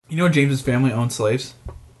You know James's family owned slaves?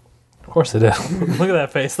 Of course they did. Look at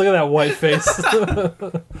that face. Look at that white face.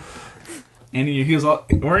 And he was all,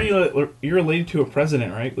 you're related to a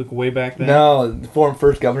president, right? Like way back then? No, the former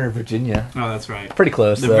first governor of Virginia. Oh, that's right. Pretty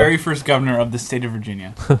close, The though. very first governor of the state of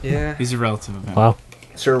Virginia. Yeah. He's a relative of him. Wow.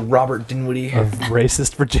 Sir Robert Dinwiddie. Of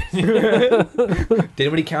racist Virginia.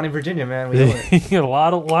 Dinwiddie County, Virginia, man. We know it. A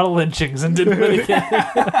lot of lynchings in Dinwiddie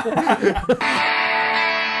County.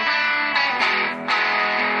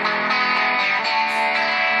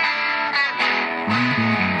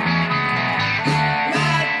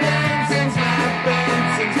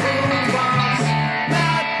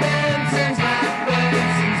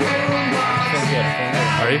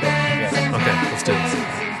 Are you? Okay, let's do this.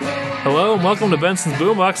 Hello and welcome to Benson's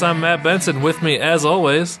Boombox. I'm Matt Benson. With me, as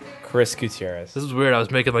always, Chris Gutierrez. this is weird. I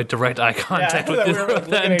was making like direct eye contact with you throughout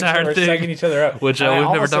that entire We're thing, each other up, which And I we've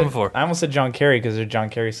never almost done said- before. I almost said John Kerry because there's a John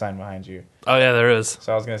Kerry sign behind you. Oh yeah, there is.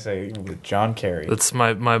 So I was gonna say John Kerry. It's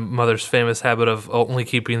my mother's famous habit of only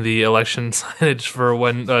keeping the election signage for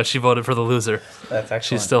when she voted for the loser. That's She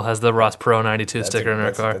excellent. still has the Ross Perot 92 That's sticker in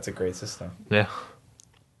her car. That's a great system. Yeah.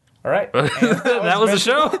 All right, That was the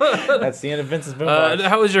show. That's the end of Vince's Boombox. It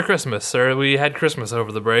How was your Christmas, sir? We had Christmas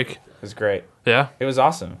over the break. was great. Yeah? It was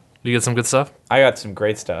awesome. You get some good stuff? I got some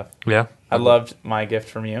great stuff. Yeah. I loved my gift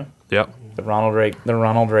from you, Yep. the Ronald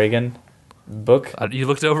Reagan book. You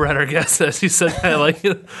looked over at our guest as you said that,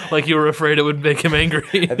 like you were afraid it would make him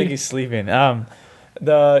angry. I think he's sleeping.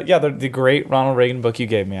 The great Ronald Reagan book you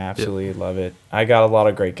gave me. I absolutely love it. I got a lot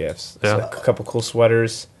of great gifts. Yeah. So, a couple cool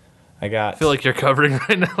sweaters. I feel like you're covering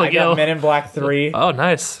right now. I got Men in Black 3. Oh,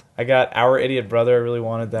 nice. I got Our Idiot Brother. I really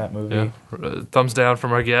wanted that movie. Yeah. Thumbs down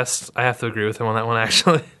from our guest. I have to agree with him on that one,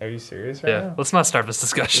 actually. Are you serious right Yeah. now? Let's not start this You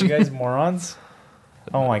discussion. guys morons?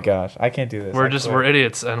 Oh my gosh, I can't do this. We're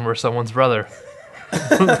idiots, and we're someone's brother.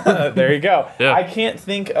 There you go. Yeah. I can't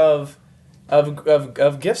think of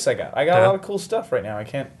gifts I got. I got a lot of cool stuff right now. I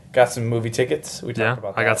can't. Got some movie tickets. We Yeah. talked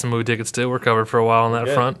about that. I got some movie tickets too. We're covered for a while on that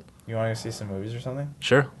Good. front. You want to go see some movies or something?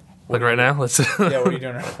 Sure. Like right now, let's. Yeah. What are you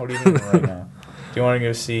doing? What are you doing right now? Do you want to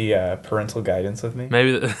go see Parental Guidance with me?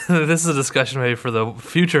 Maybe this is a discussion maybe for the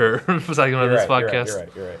future segment of this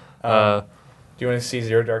podcast. You're right. Do you want to see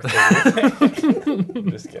Zero Dark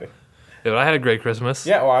Thirty? Just kidding. Yeah, but I had a great Christmas.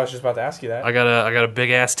 Yeah. Well, I was just about to ask you that. I got a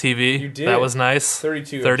big ass TV. You did. That was nice.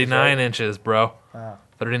 32 39 inches, inches, bro. Wow.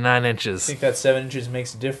 39 I inches. think that 7 inches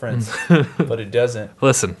makes a difference, but it doesn't.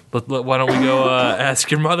 Listen, why don't we go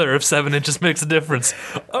ask your mother if 7 inches makes a difference?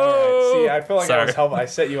 Oh, See, I feel like sorry. I was helping. I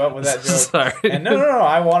set you up with that joke. Sorry. And no,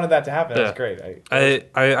 I wanted that to happen. Yeah. That's great.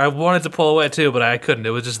 I wanted to pull away too, but I couldn't.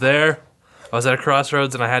 It was just there. I was at a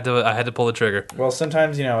crossroads and I had to pull the trigger. Well,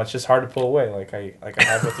 sometimes it's just hard to pull away. Like I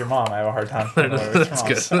have with your mom. I have a hard time pulling away with your mom.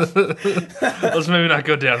 That's So. good. Let's maybe not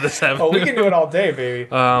go down this avenue. Oh, we can do it all day,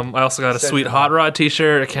 baby. I also got a Said sweet your Hot mom. Rod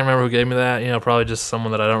T-shirt. I can't remember who gave me that. Probably just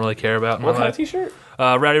someone that I don't really care about in What my kind life. of T-shirt?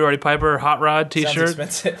 Rowdy Roddy Piper Hot Rod Sounds T-shirt.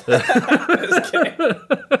 expensive. Just kidding.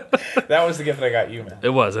 That was the gift that I got you, man. It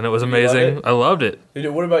was, and it was love amazing. it? I loved it.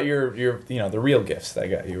 What about your the real gifts that I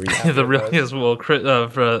got you? Were you happy The with real those? yes, well,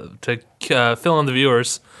 to fill in the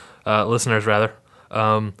viewers, listeners rather.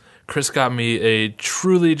 Chris got me a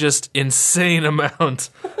truly just insane amount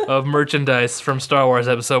of merchandise from Star Wars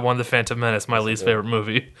Episode 1, The Phantom Menace, my least favorite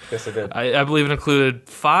movie. Yes, I did. I believe it included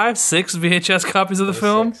 6 VHS copies of the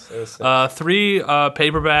film, 6. It was 6. 3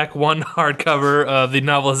 paperback, 1 hardcover of the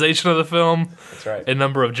novelization of the film, That's right. a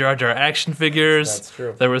number of Jar Jar action figures. That's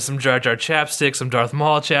true. There was some Jar Jar chapstick, some Darth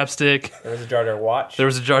Maul chapstick. There was a Jar Jar watch. There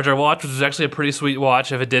was a Jar Jar watch, which was actually a pretty sweet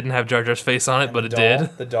watch if it didn't have Jar Jar's face on it, but it doll,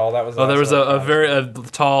 did. The doll that was. Oh, there was also a very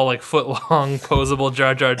tall, like foot-long, posable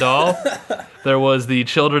Jar Jar doll. There was the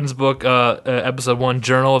children's book, episode 1,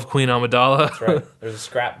 Journal of Queen Amidala. That's right. There's a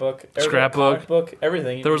scrapbook. Scrapbook. Comic book.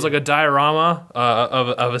 Everything. There was like a diorama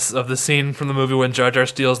of the scene from the movie when Jar Jar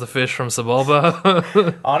steals the fish from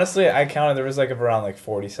Sebulba. Honestly, I counted. There was around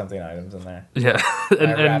 40 something items in there. Yeah,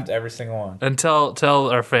 And I wrapped every single one. and tell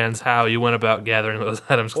our fans how you went about gathering those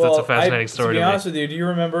items, because it's a fascinating story To be to honest with you, do you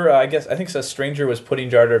remember? I think a stranger was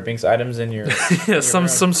putting Jar Jar Binks items in your. me. Yeah, some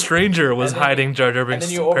stranger was And then- hiding Jar Jar And Binks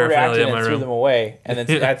then you paraphernalia overreacted in my and threw room. them away. And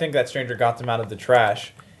then I think that stranger got them out of the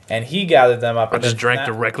trash, and he gathered them up. I and just then drank that-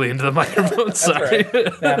 directly into the microphone. That's Sorry. right.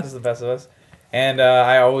 That happens to the best of us. And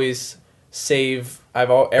I always save.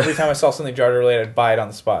 Every time I saw something Jar Jar related, I'd buy it on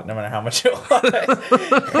the spot, no matter how much it was.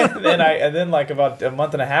 and then about a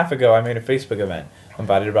month and a half ago, I made a Facebook event. I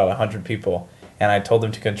invited about 100 people, and I told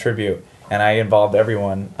them to contribute. And I involved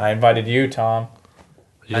everyone. I invited you, Tom.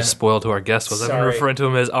 You just spoiled who our guest was. I've been Sorry. referring to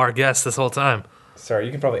him as our guest this whole time. Sorry,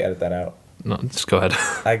 you can probably edit that out. No, just go ahead.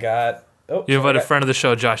 I got Oh, You invited a sorry, friend of the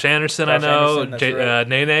show, Josh Anderson. Josh I know. Anderson, that's right.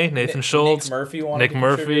 Nene, Nathan Schultz, Nick Murphy wanted Nick to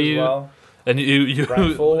contribute Murphy, as well. and you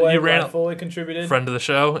Brian Foley, you ran Brian Foley contributed. friend of the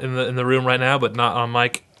show in the room right now, but not on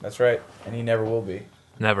mic. That's right, and he never will be.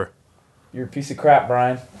 Never. You're a piece of crap,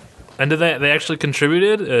 Brian. And did they actually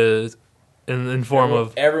contributed in form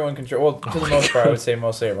of? Everyone contributed. Well, to the most part, I would say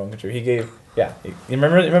mostly everyone contributed. He gave. Yeah, you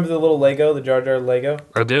remember the little Lego, the Jar Jar Lego?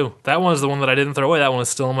 I do. That one is the one that I didn't throw away. That one is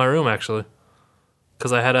still in my room actually,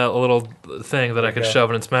 because I had a little thing that I could shove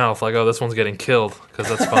in its mouth. Like, oh, this one's getting killed, because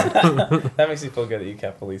that's fun. That makes me feel good that you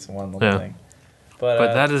kept at least one little thing.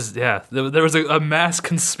 But that is, there was a mass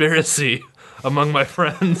conspiracy among my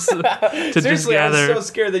friends to seriously, just gather. I was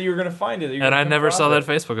so scared that you were going to find it. And I never saw that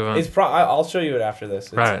Facebook event. It's I'll show you it after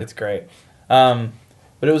this. It's great.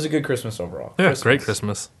 But it was a good Christmas overall. Yeah, great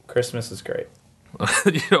Christmas. Christmas is great.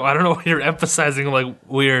 I don't know why you're emphasizing like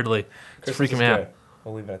weirdly. It's freaking me out.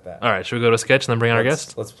 We'll leave it at that. All right, should we go to a sketch and then bring on our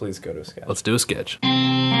guest? Let's please go to a sketch. Let's do a sketch.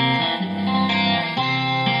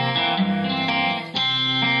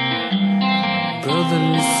 Brother,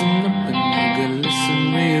 listen up and nigga,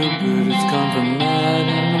 listen real good. It's come from Matt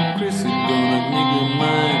and the Chris is gonna make your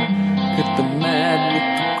mind. Get the Matt with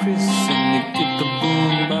the Chris and you get the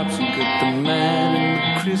boom bops. You get the Matt and the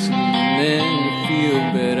Chris and then you feel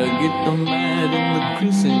better. Get the Matt and the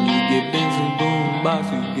Chris and you get Benson boom bops.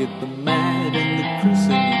 You get the Matt and the Chris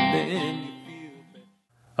and then you feel better.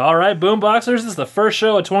 All right, Boomboxers, this is the first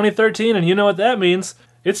show of 2013, and you know what that means.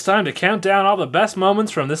 It's time to count down all the best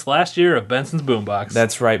moments from this last year of Benson's Boombox.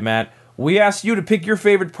 That's right, Matt. We asked you to pick your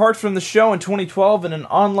favorite parts from the show in 2012 in an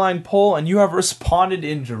online poll, and you have responded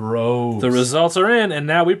in droves. The results are in, and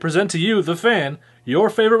now we present to you, the fan,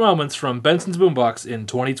 your favorite moments from Benson's Boombox in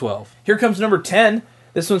 2012. Here comes number 10.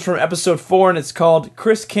 This one's from episode 4, and it's called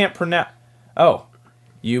Chris Can't Pronounce... Oh,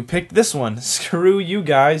 you picked this one. Screw you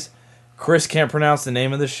guys. Chris can't pronounce the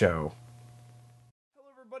name of the show.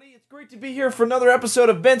 It's great to be here for another episode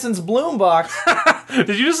of Benson's Bloombox.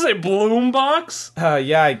 Did you just say Bloombox?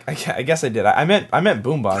 Yeah, I guess I did. I meant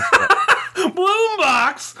Boombox.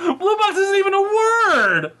 Bloombox? Bloombox isn't even a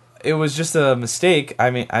word! It was just a mistake.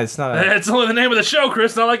 I mean, it's not a... It's only the name of the show,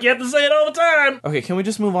 Chris. Not like you have to say it all the time. Okay, can we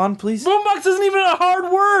just move on, please? Boombox isn't even a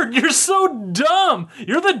hard word. You're so dumb.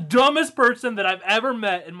 You're the dumbest person that I've ever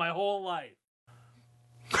met in my whole life.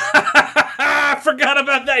 I forgot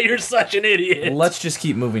about that. You're such an idiot. Let's just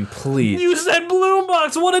keep moving, please. You said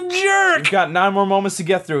Bloombox. What a jerk. We've got 9 more moments to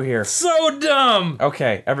get through here. So dumb.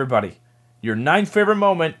 Okay, everybody. Your 9th favorite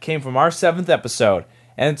moment came from our 7th episode,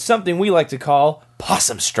 and it's something we like to call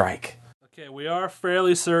Possum Strike. Okay, we are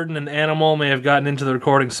fairly certain an animal may have gotten into the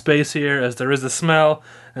recording space here, as there is a smell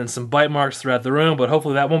and some bite marks throughout the room, but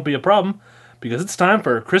hopefully that won't be a problem, because it's time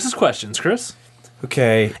for Chris's questions. Chris?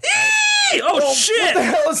 Okay. Oh, shit! What the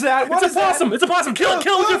hell is that? What It's a possum! It's a possum! Kill it with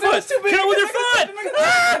your foot! Kill it with your foot!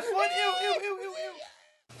 Ah!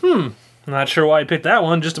 I'm not sure why you picked that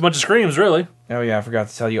one. Just a bunch of screams, really. Oh yeah, I forgot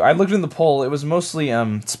to tell you. I looked in the poll. It was mostly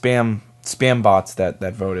spam bots that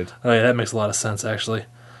voted. Oh yeah, that makes a lot of sense, actually.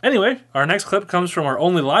 Anyway, our next clip comes from our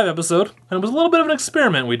only live episode, and it was a little bit of an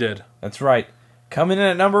experiment we did. That's right. Coming in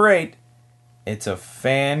at number 8, it's a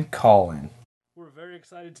fan call-in. We're very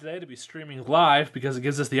excited today to be streaming live because it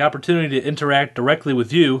gives us the opportunity to interact directly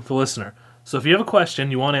with you, the listener. So if you have a question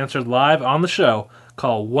you want answered live on the show,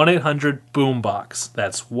 call 1-800-BOOMBOX.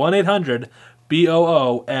 That's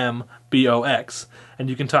 1-800-BOOMBOX. And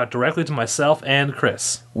you can talk directly to myself and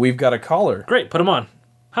Chris. We've got a caller. Great, put him on.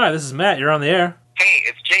 Hi, this is Matt. You're on the air. Hey,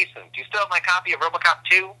 it's Jason. Do you still have my copy of RoboCop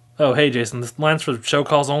 2? Oh, hey, Jason. This line's for show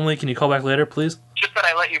calls only. Can you call back later, please? Just that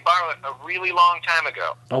I let you borrow it a really long time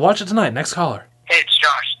ago. I'll watch it tonight. Next caller. Hey, it's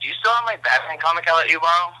Josh. Do you still have my Batman comic I let you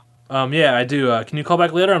borrow? Yeah, I do. Can you call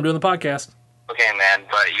back later? I'm doing the podcast. Okay, man,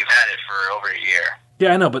 but you've had it for over a year.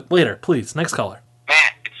 Yeah, I know, but later, please. Next caller.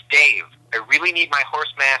 Matt, it's Dave. I really need my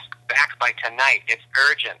horse mask back by tonight. It's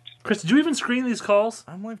urgent. Chris, did you even screen these calls?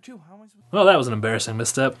 I'm live too. How am I supposed Well, that was an embarrassing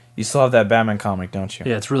misstep. You still have that Batman comic, don't you?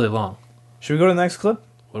 Yeah, it's really long. Should we go to the next clip?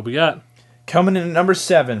 What do we got? Coming in at number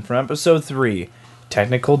 7 from episode 3,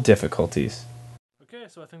 Technical Difficulties. Okay,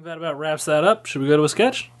 so I think that about wraps that up. Should we go to a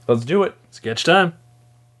sketch? Let's do it. Sketch time.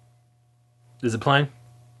 Is it playing?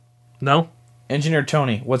 No? Engineer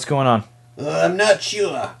Tony, what's going on? I'm not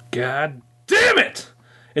sure. God damn it!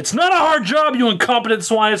 It's not a hard job, you incompetent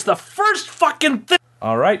swine. It's the first fucking thing.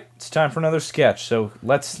 All right, it's time for another sketch, so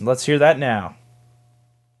let's hear that now.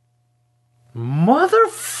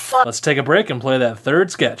 Motherfucker. Let's take a break and play that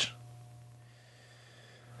third sketch.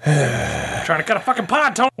 I'm trying to cut a fucking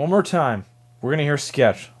pod, Tony. One more time. We're going to hear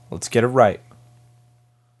sketch. Let's get it right.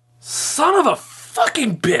 Son of a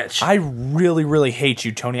fucking bitch. I really, really hate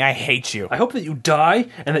you, Tony. I hate you. I hope that you die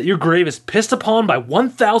and that your grave is pissed upon by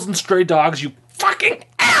 1,000 stray dogs, you fucking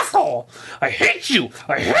asshole! I hate you!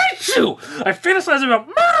 I hate you! I fantasize about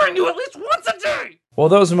murdering you at least once a day! Well,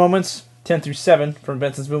 those are moments 10 through 7 from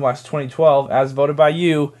Benson's Boombox 2012, as voted by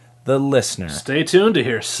you, the listener. Stay tuned to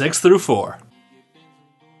hear 6 through 4.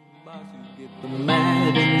 The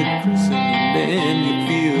mad and the Chris and then you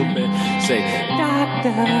feel bad. Say,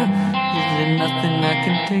 doctor, is there nothing I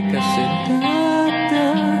can take? I said,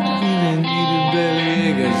 doctor, you need a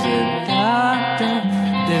bellyache. I said, doctor,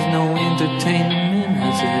 there's no entertainment.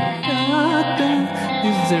 I said, doctor,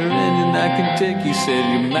 is there anything I can take? He said,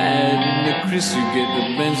 you're mad and the Chris, you get the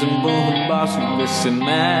Benson Boom Box. You listen,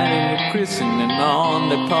 mad and the Chris, and then on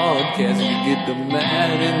the podcast you get the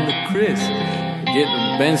mad and the Chris. Get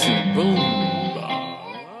the Benson Boom.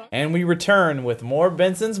 And we return with more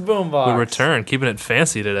Benson's Boombox. We return, keeping it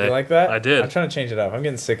fancy today. You like that? I did. I'm trying to change it up. I'm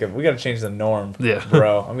getting sick of. We got to change the norm. Yeah.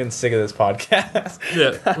 bro. I'm getting sick of this podcast.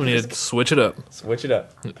 Yeah, we need to switch it up. Switch it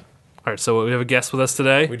up. All right, so we have a guest with us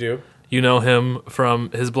today. We do. You know him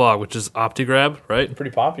from his blog, which is OptiGrab, right?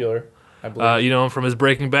 Pretty popular, I believe. You know him from his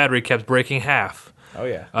Breaking Bad, where he kept breaking half. Oh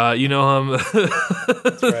yeah. You know him.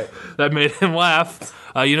 That's right. That made him laugh.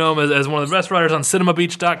 You know him as one of the best writers on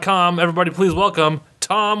CinemaBeach.com. Everybody, please welcome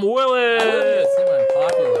Tom Willis.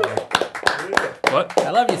 What? I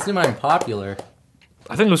love you assume I'm popular.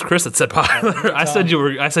 I think it was Chris that said popular. I said you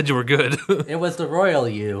were good. It was the royal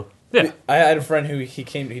you. Yeah. I had a friend who he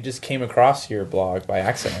just came across your blog by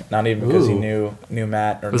accident, not even because he Ooh. knew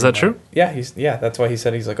Matt. Or Was knew that Matt. true? Yeah, that's why he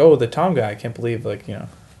said he's like, oh, the Tom guy. I can't believe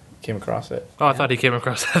came across it. Oh, I thought he came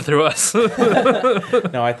across that through us.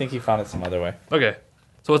 No, I think he found it some other way. Okay.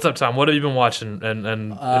 So what's up, Tom? What have you been watching and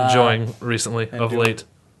enjoying recently of doing- late?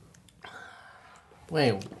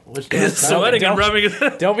 Wait, which He's sweating and rubbing his...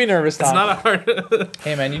 It's Don't be nervous, Tom. not a hard...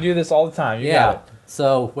 Hey man, you do this all the time. You got Yeah. it.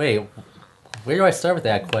 So wait, where do I start with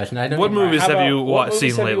that question? I don't. What even- movies How have about- you what movies seen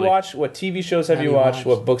have lately? you watched? What TV shows have you watched?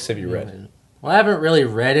 What books have you read? Well, I haven't really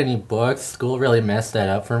read any books. School really messed that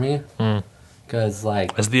up for me. Hmm. Cause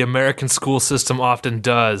like, As the American school system often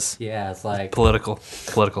does. yeah, it's like, Political.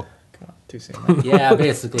 Too soon. Man. yeah,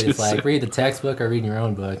 basically, it's Too like soon. read the textbook or read your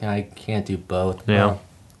own book. And I can't do both. Yeah. Well,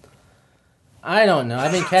 I don't know.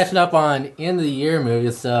 I've been catching up on end of the year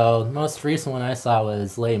movies. So most recent one I saw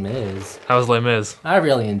was Les Mis. How was Les Mis? I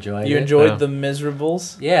really enjoyed You it. enjoyed Yeah. The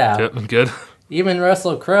Miserables? Yeah. Good. Even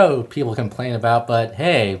Russell Crowe, people complain about, but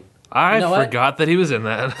hey, I You know what? forgot that he was in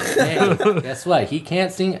that. hey, guess what? He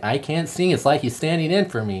can't sing. I can't sing. It's like he's standing in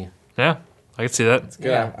for me. Yeah, I can see that.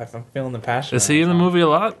 Good. Yeah. I'm feeling the passion. Is he in the movie a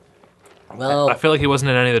lot? Well, I feel like he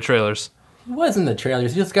wasn't in any of the trailers. he was in the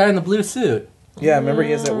trailers. He just got in the blue suit. Yeah, remember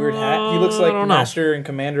he has that weird hat. He looks like I don't know. Master and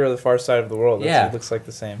Commander of the Far Side of the World. Yeah. He looks like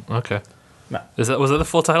the same. Okay. No. Was that the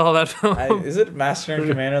full title of that film? Is it Master and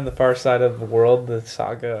Commander on the Far Side of the World? The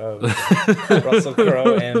saga of Russell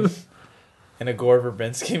Crowe and a Gore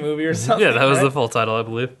Verbinski movie or something? Yeah, that was right? the full title, I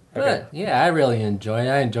believe. But yeah, I really enjoyed it.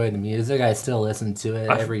 I enjoyed the music. I still listen to it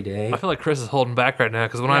every day. I feel like Chris is holding back right now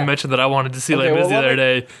because when I Yeah. mentioned that I wanted to see Okay, Les Mis well, the let other me-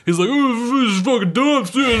 day, he's like, "Oh, this is fucking dumb.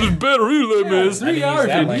 This is better. Read Les Mis." I didn't use hours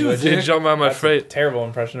that of language. It jumped out of my That's a face. terrible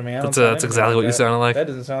impression of me. I don't That's sound that's anything exactly like what you that. sounded like. That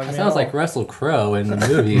doesn't sound like That me. sounds at all. like Russell Crowe in the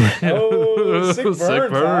movie. Oh, sick burn, Sick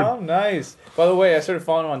burn. Tom. Nice. By the way, I started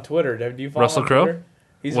following him on Twitter. Do you follow Russell him on Crowe? Twitter?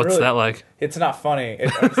 He's What's really, that like? It's not funny.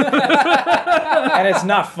 And it's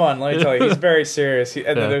not fun, let me tell you. He's very serious.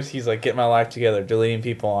 He's like, get my life together, deleting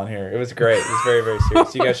people on here. It was great. It was very, very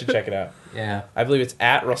serious. You guys should check it out. Yeah. I believe it's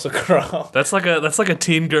at Russell Crowe. That's like a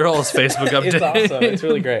teen girl's Facebook update. It's awesome. It's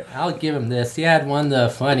really great. I'll give him this. He had one of the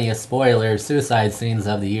funniest suicide scenes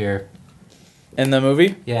of the year. In the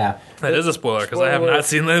movie? Yeah. That is a spoiler because I have Spoiler. not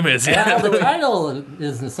seen Les Mis Yeah, yet. the title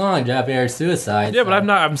is the song, Job Air Suicide. Yeah, but so-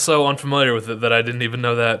 I'm so unfamiliar with it that I didn't even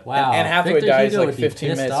know that. Wow. And Hathaway Victor dies Hugo like would be 15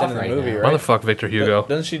 pissed minutes off into the right movie, now. right? Motherfuck Victor Hugo.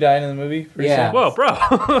 Doesn't she die in the movie? pretty Yeah. soon? Whoa, bro.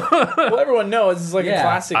 Well, everyone knows. It's like a Yeah.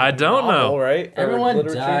 classic I don't novel, know. right? Or Everyone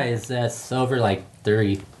literature. dies that's over like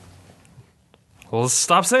 30. Well,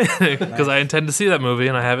 stop saying it because I intend to see that movie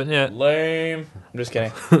and I haven't yet. Lame. I'm just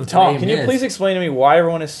kidding. Tom, can you Lame please is. explain to me why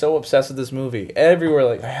everyone is so obsessed with this movie? Everywhere,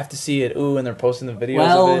 like, I have to see it. Ooh, and they're posting the videos of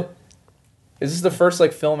Well, it. Is this the first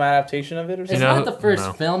like film adaptation of it or it's something? know- not the first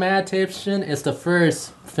no. film adaptation. It's the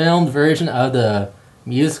first filmed version of the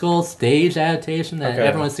musical stage adaptation that Okay.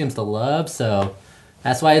 everyone seems to love. So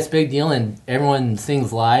that's why it's a big deal, and everyone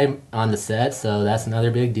sings live on the set. So that's another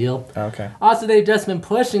big deal. Okay. Also, they've just been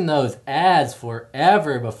pushing those ads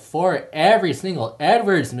forever before every single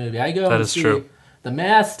Edwards movie. I go That and is see true. The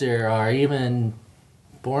Master or even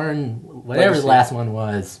Born, whatever Legacy. the last one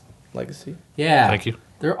was. Legacy. Yeah, Thank you.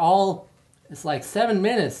 they're all It's like 7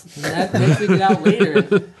 minutes. And that makes me get out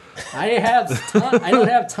later. I don't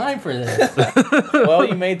have time for this. Well,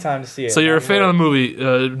 you made time to see it. So you're a fan of the movie,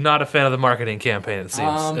 not a fan of the marketing campaign, it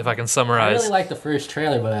seems, if I can I summarize. really liked the first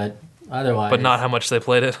trailer, but otherwise. But not how much they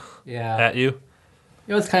played it Yeah. at you.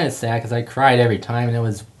 It was kind of sad because I cried every time, and it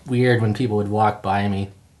was weird when people would walk by me.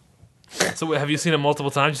 So wait, have you seen it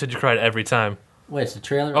multiple times? You said you cried every time. Which, the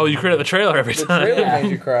trailer? Oh, you cried at the trailer every The time. trailer Yeah.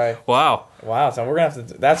 made you cry. Wow. Wow, so we're gonna have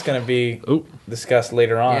to. That's gonna be Oop. discussed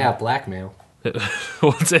later on. Yeah, blackmail.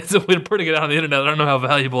 Well, it's we're putting it out on the internet. I don't know how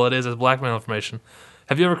valuable it is as blackmail information.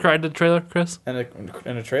 Have you ever cried at the trailer, Chris? In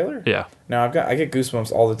a trailer? Yeah. No, I get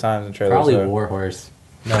goosebumps all the time in trailers. Probably so- Warhorse.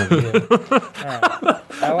 No, yeah.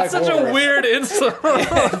 I like Such a Warhorse. weird insult.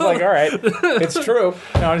 It's like, all right, it's true.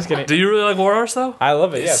 No, I'm just kidding. Do you really like Warhorse though? I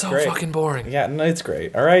love it. Yeah, It's it's so great. fucking boring. Yeah, no, it's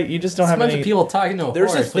great. All right, you just don't It's a have bunch any. of people talking to a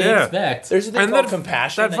There's horse. this What do you thing- expect? There's a thing And called that-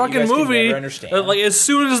 compassion. That you fucking guys can movie, never understand. like as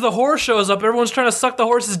soon as the horse shows up, everyone's trying to suck the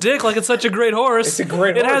horse's dick like it's such a great horse. It's a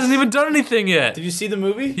great It horse. hasn't even done anything yet. Did you see the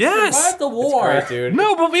movie? Yes. Survived the It's war. great, dude.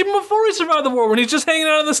 No, but even before he survived the war, when he's just hanging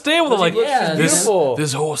out in the stable, they're like, Yeah, this, beautiful.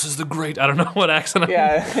 this horse is the great. I don't know what accent.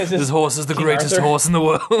 Yeah, it's This just- horse is the King greatest Arthur. horse in the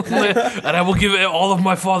world, and I will give all of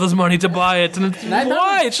my father's money to buy it. And it's, I thought-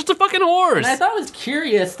 why? It's just a fucking horse. And I thought it was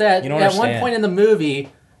curious that You don't at one understand. point in the movie,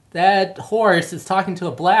 that horse is talking to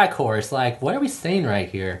a black horse. Like, what are we saying right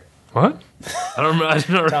here? What? I don't remember. I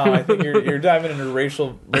don't Tom, I think you're diving into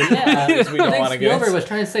racial. Yeah, we I don't think want to get. Spielberg was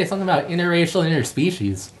trying to say something about interracial,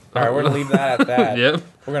 interspecies. All right, we're gonna leave that at that. Yep.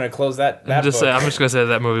 We're gonna close that. I'm just book. gonna say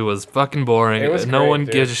that movie was fucking boring. It was no great, one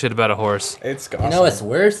dude. gives a shit about a horse. It's awesome. You know what's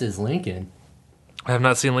worse is Lincoln. I have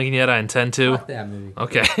not seen Lincoln yet. I intend to. Fuck that movie.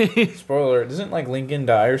 Okay. Spoiler: doesn't like Lincoln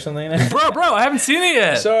die or something? bro, I haven't seen it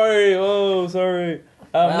yet. Sorry. Oh, sorry.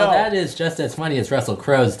 Well, no. that is just as funny as Russell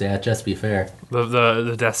Crowe's death, just to be fair.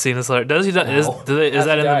 The death scene is hilarious. Does he die? Is No.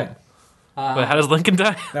 that in die. the? Wait, how does Lincoln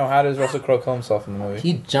die? No, how does Russell Crowe kill himself in the movie?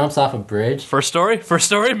 He jumps off a bridge. First story,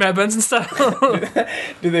 Matt Benson style.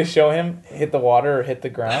 Do they show him hit the water or hit the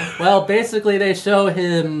ground? Well, basically, they show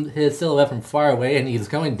him his silhouette from far away, and he's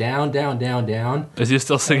going down, down, down, down. Is he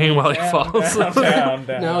still singing while he falls? down.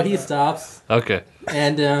 No, he stops. Okay.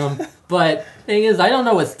 And but thing is, I don't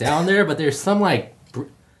know what's down there, but there's some like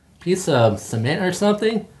piece of cement or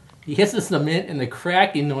something. He hits the cement, and the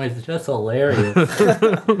cracking noise is just hilarious.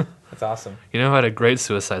 That's awesome. You know who had a great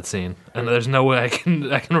suicide scene, and there's no way I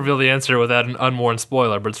can reveal the answer without an unwarned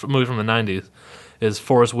spoiler, but it's a movie from the '90s. Is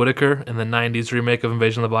Forrest Whitaker in the '90s remake of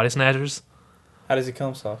Invasion of the Body Snatchers? How does he kill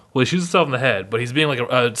himself? Well, he shoots himself in the head, but he's being like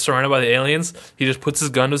surrounded by the aliens. He just puts his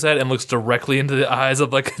gun to his head and looks directly into the eyes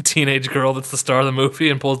of like a teenage girl that's the star of the movie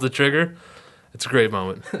and pulls the trigger. It's a great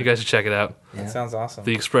moment. You guys should check it out. Yeah. That sounds awesome.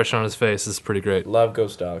 The expression on his face is pretty great. Love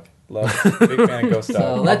Ghost Dog. Love. Big fan of Ghost Dog.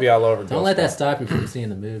 So I'll be all over. Don't let that stop you from seeing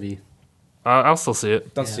the movie. I'll still see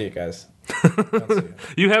it. Don't Yeah. see it, guys. Don't see it.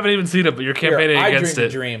 You haven't even seen it, but you're campaigning Here, against I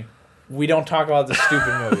it. dream. We don't talk about this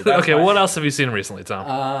stupid movie. That's Okay, my- what else have you seen recently,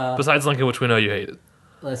 Tom? Besides Lincoln, which we know you hated.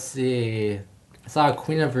 Let's see. I saw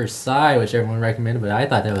Queen of Versailles, which everyone recommended, but I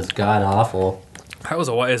thought that was god awful. That was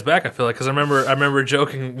a ways back, I feel like, because I remember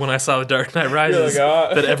joking when I saw The Dark Knight Rises You're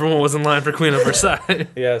like, "Ah." that everyone was in line for Queen of Versailles.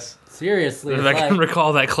 Yes. Seriously, If it's I can like,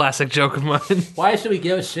 recall that classic joke of mine. why should we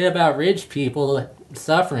give a shit about rich people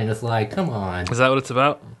suffering? It's like, come on. Is that what it's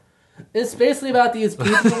about? It's basically about these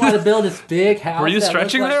people who want to build this big house. Were you that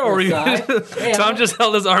stretching looks like there, or were you? Versailles. Hey, Tom I'm- just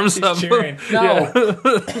held his arms He's up. cheering. No.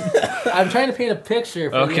 I'm trying to paint a picture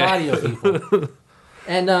for the Okay. audio people.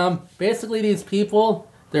 And basically, these people,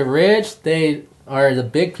 they're rich. They are the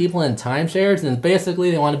big people in timeshares, and basically,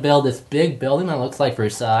 they want to build this big building that looks like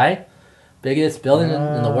Versailles, biggest building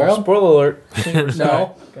in the world. Spoiler alert.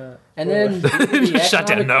 No. And then the Shut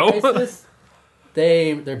down, economic no. crisis,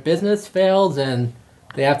 their business fails, and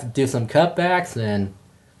they have to do some cutbacks. And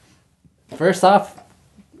first off,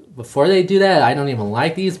 before they do that, I don't even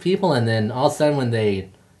like these people. And then all of a sudden, when they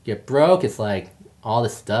get broke, it's like all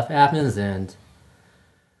this stuff happens, and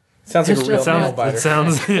Sounds like a It's real just- nail It biter.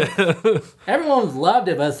 sounds. Yeah. everyone loved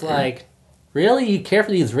it. But it's like, really, you care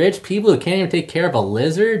for these rich people who can't even take care of a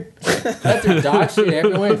lizard? Let their dog shit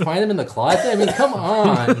everywhere and find them in the closet? I mean, come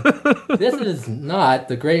on. This is not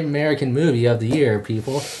the great American movie of the year,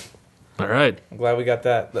 people. All right. I'm glad we got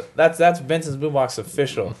that. That's Benson's Boombox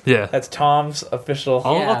official. Yeah. That's Tom's official.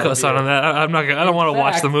 I'll Yeah, co-sign on that. I'm not. I don't want to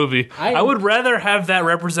watch fact, the movie. I- I would rather have that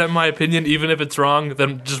represent my opinion, even if it's wrong,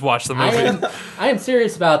 than just watch the movie. I am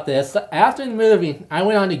serious about this. After the movie, I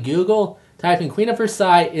went on to Google, typed in Queen of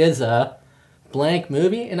Versailles is a blank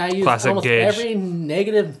movie, and I used Classic almost Gage. every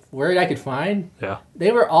negative word I could find. Yeah.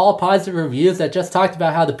 They were all positive reviews that just talked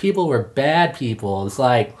about how the people were bad people. It's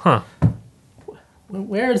like, Huh.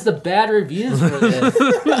 Where's the bad reviews for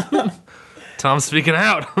this? Tom's speaking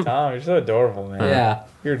out. All Tom, you're so adorable, man. Yeah.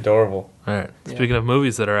 You're adorable. right. Speaking of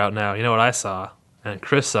movies that are out now, you know what I saw and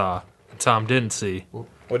Chris saw and Tom didn't see?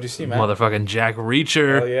 What'd you see, man? Motherfucking Jack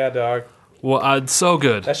Reacher. Oh yeah, dog. Well, it's so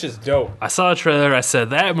good. That's just dope. I saw a trailer. I said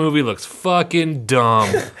that movie looks fucking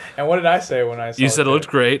dumb. And what did I say when I saw You said it looked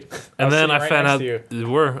great, and was then sitting I right found out next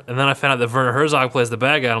to and then I found out that Werner Herzog plays the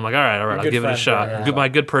bad guy. I'm like, all right, I'll good give it a friend, shot. Werner Good, my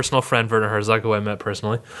good personal friend Werner Herzog, who I met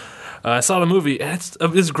personally. I saw the movie, and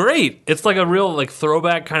it's great. It's like a real like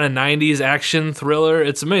throwback kind of '90s action thriller.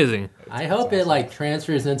 It's amazing. I hope it like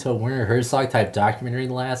transfers into a Werner Herzog type documentary in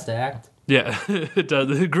the last act. Yeah, it does.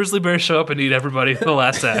 The grizzly bears show up and eat everybody in the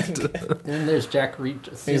last act. Then there's Jack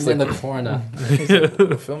Reacher sitting in the corner. He's like,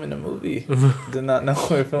 we're filming a movie. Did not know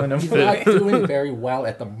we were filming a He's not movie. doing very well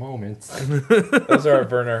at the moment. Those are our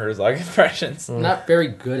Werner Herzog impressions. Not very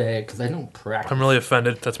good at it because I don't practice. I'm really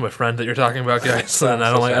offended. That's my friend that you're talking about, guys. And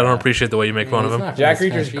I so don't sorry. appreciate the way you make fun of He's him. not from Jack this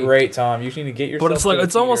Reacher's country. great, Tom. You just need to get yourself. But it's like to the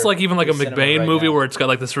it's almost theater like even like a to cinema McBain right movie now. where it's got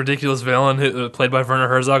like this ridiculous villain played by Werner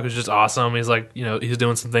Herzog who's just awesome. He's like, he's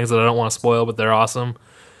doing some things that I don't want to spoil, but they're awesome.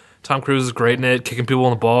 Tom Cruise is great in it, kicking people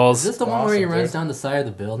in the Is balls. this the one where he Awesome, runs dude. down the side of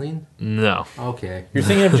the building? No. Okay. You're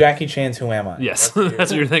thinking of Jackie Chan's "Who Am I?" Yes, that's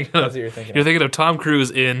what you're thinking of. That's what you're thinking. You're thinking of Tom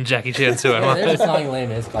Cruise in Jackie Chan's Who Am Yeah, I? there's a song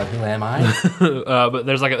Lame is called Who Am I? But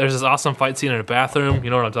there's this awesome fight scene in a bathroom.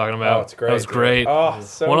 You know what I'm talking about? Oh, it's great. That was dude. great. Oh,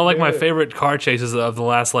 so One of like my good. favorite car chases of the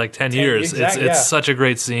last like 10 years. exactly, It's yeah. such a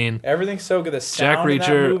great scene. Everything's so good. The Jack sound in that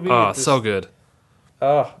Reacher, movie, oh, it's so just- good.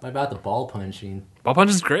 Oh, What about the ball punching? Ball Punch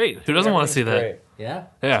is great. Who doesn't want to see that? everything's great. Yeah?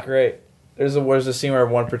 Yeah, Great. There's a scene where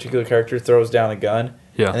one particular character throws down a gun,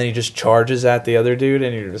 yeah. and then he just charges at the other dude,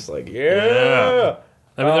 and you're just like, yeah.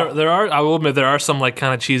 I mean, there are. I will admit there are some like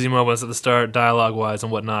kind of cheesy moments at the start, dialogue wise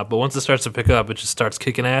and whatnot. But once it starts to pick up, it just starts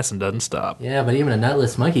kicking ass and doesn't stop. Yeah, but even a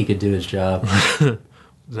nutless monkey could do his job.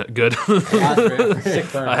 Is that good?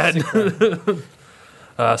 Sick burn. I had- Sick burn.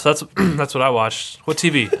 So that's what I watched. What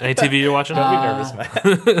TV? Any TV you're watching? Don't be nervous,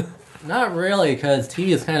 man. Not really, because TV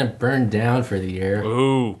is kind of burned down for the year.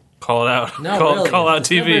 Ooh, call it out. No, call, really. call out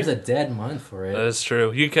December's TV. a dead month for it. That is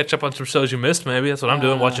true. You can catch up on some shows you missed. Maybe that's what I'm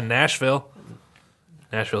doing. Watching Nashville.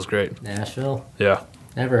 Nashville's great. Nashville? Yeah.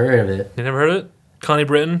 Never heard of it. You never heard of it? Connie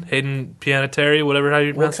Britton, Hayden Pianetary, whatever how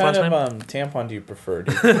you What pronounce the kind last of name. tampon do you prefer?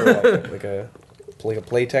 Do you prefer like a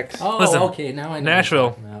Playtex? Oh, Listen, okay, now I know. Nashville.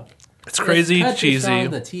 What you're talking about. It's crazy, Country cheesy, Song,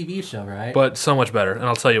 the TV show, right? but so much better. And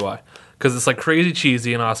I'll tell you why. Because it's like crazy,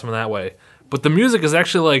 cheesy, and awesome in that way. But the music is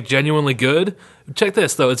actually like genuinely good. Check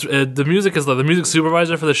this though. It's the music is the music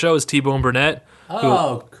supervisor for the show is T-Bone Burnett.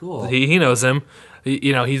 oh, cool. He knows him.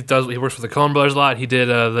 He works for the Coen Brothers a lot. He did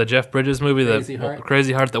the Jeff Bridges movie, Crazy Heart.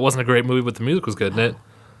 Crazy Heart. That wasn't a great movie, but the music was good in it.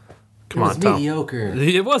 Come it was on, Tom. mediocre.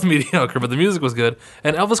 It was mediocre, but the music was good.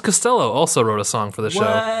 And Elvis Costello also wrote a song for the show. What?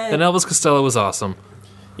 And Elvis Costello was awesome.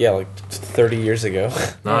 Yeah, like 30 years ago.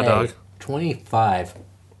 Nah, Hey, dog. 25.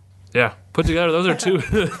 Yeah, put together. Those are two.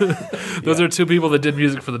 Those are two people that did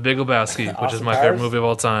music for The Big Lebowski, which is Austin my favorite Powers? movie of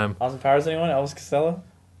all time. Austin Powers, anyone? Elvis Costello?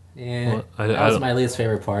 Yeah, Well, I that was don't- my least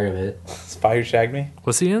favorite part of it. Spy Who Shagged Me?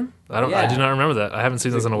 Was he in? I Yeah. do not remember that. I haven't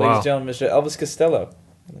seen this in a Ladies while. and gentlemen, Mr. Elvis Costello.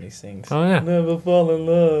 And he sings, Oh yeah. Never fall in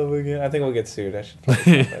love again. I think we'll get sued. I should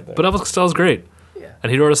probably stop right there. But Elvis Costello's great. Yeah.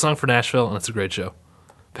 And he wrote a song for Nashville, and it's a great show.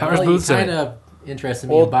 Powers Well, Booth's you in kind it. of interested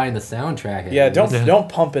me Well, in buying the soundtrack. at yeah, least. don't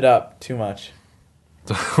pump it up too much.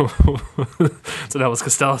 It's an Elvis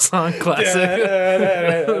Costello song, classic.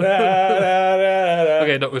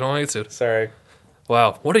 Okay, we don't want to get sued. Sorry.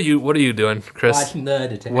 Wow, what are you doing, Chris? Watching the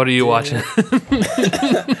detective. What are you watching?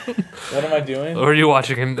 What am I doing? What are you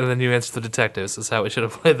watching? And then you answer the detectives. Is how we should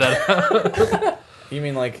have played that out. You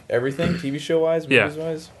mean like everything, TV show wise, Yeah. movies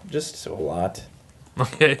wise? Just a lot.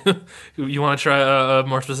 Okay, you want to try a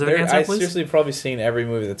more specific answer, I please? seriously probably seen every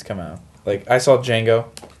movie that's come out. Like I saw Django.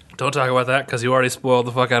 Don't talk about that because you already spoiled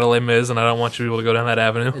the fuck out of Les Mis, and I don't want you people to go down that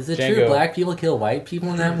avenue. Is it Django. true black people kill white people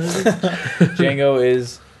in that movie? Django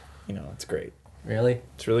is, it's great. Really?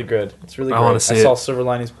 It's really good. It's really I great. wanna see I saw it. Silver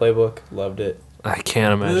Linings Playbook. Loved it. I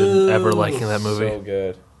can't imagine Ooh. ever liking that movie. So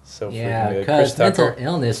good. So Yeah, freaking good. because Chris mental Tucker.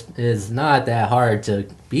 illness is not that hard to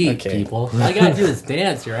beat Okay. people. All you gotta do is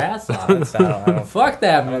dance your ass off. I don't, Fuck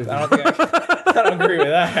that movie. I don't think I don't agree with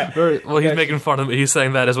that. Well, he's Yeah. making fun of me. He's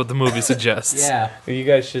saying that is what the movie suggests. Yeah. You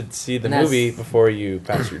guys should see the And that's- movie before you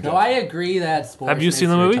pass your No, judgment. I agree that sports Have you makes seen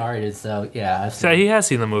the movie? retarded, so yeah, I've Yeah, seen he it. has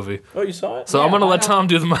seen the movie. Oh, you saw it? So Yeah, I'm gonna why let not? Tom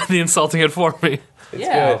do the insulting it for me. It's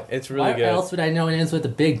yeah. good. It's really Why good. else would I know it ends with a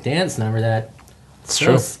big dance number that so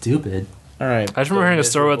true. stupid? All right. I just remember hearing a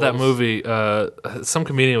story about that movie. Some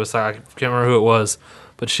comedian was talking. I can't remember who it was,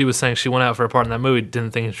 but she was saying she went out for a part in that movie,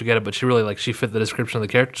 didn't think she'd get it, but she really she fit the description of the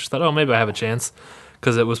character. She thought, oh, maybe I have a chance,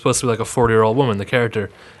 because it was supposed to be like a 40-year-old woman, the character,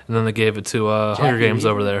 and then they gave it to Hunger Games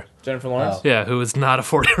over there. Jennifer Lawrence. Oh. Yeah, who is not a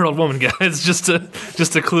 40-year-old woman, guys. Just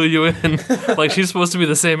to clue you in, she's supposed to be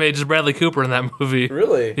the same age as Bradley Cooper in that movie.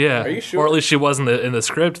 Really? Yeah. Are you sure? Or at least she was in the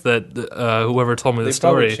script that whoever told me They the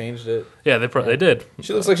story. probably changed it. Yeah, they did.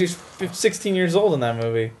 She looks like she's 16 years old in that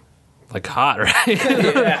movie. Like hot, right?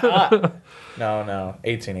 Yeah. Hot. No.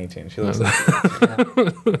 18. She looks like.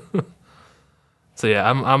 So yeah,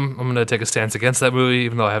 I'm gonna take a stance against that movie,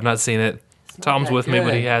 even though I have not seen it. Tom's that with me, but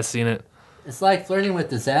good. he has seen it. It's like Flirting with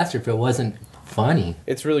Disaster if it wasn't funny.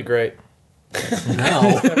 It's really great.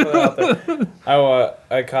 No.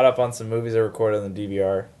 I caught up on some movies I recorded on the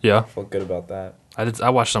DVR. Yeah, I felt good about that. I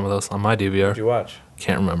watched some of those on my What DVR. did you watch?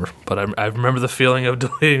 Can't remember, but I remember the feeling of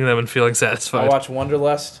deleting them and feeling I satisfied. watched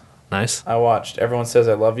Wanderlust. Nice. I watched Everyone Says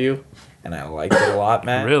I Love You, and I liked it a lot,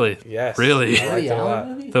 man. Really? Yes. Really? I liked Woody it a lot.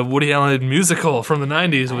 Allen movie? The Woody Allen musical from the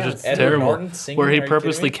 90s, which is Edward terrible. Norton singing? Where he Are you kidding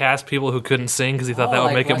purposely me? cast people who couldn't sing because he thought Oh, that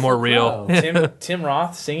would like make it more Russell real. Crowe. Tim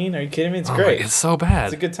Roth singing? Are you kidding me? It's Oh, great. it's so bad.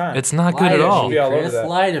 It's a good time. It's not Lie good at to all. me, Be all over Chris, that.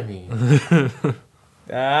 lie to me.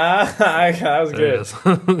 That was There it good. is.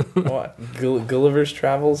 What? Gulliver's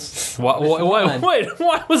Travels? Why, one? wait,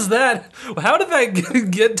 why was that? How did that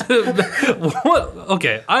get to... What?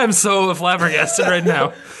 Okay, I am so flabbergasted right now.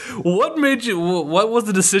 What made you... What was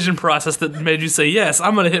the decision process that made you say, yes,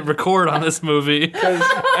 I'm going to hit record on this movie?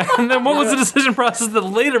 And then what was the decision process that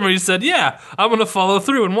later made you said, yeah, I'm going to follow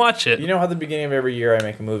through and watch it? You know how at the beginning of every year I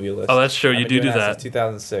make a movie list? Oh, that's true. I've You been do doing that. since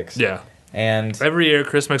 2006. Yeah. And Every year,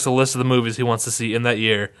 Chris makes a list of the movies he wants to see in that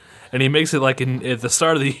year, and he makes it at the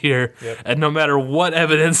start of the year. Yep. And no matter what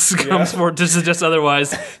evidence comes forward to suggest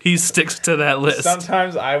otherwise, he sticks to that list.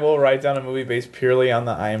 sometimes I will write down a movie based purely on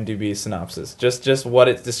the IMDb synopsis, just what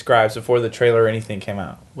it describes before the trailer or anything came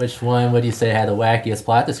out. Which one would you say had the wackiest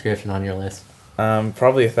plot description on your list?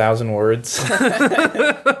 Probably 1,000 words.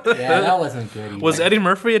 Yeah, that wasn't good either. Was Eddie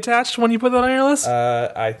Murphy attached when you put that on your list?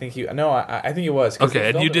 I think I think it was. 'cause they Okay,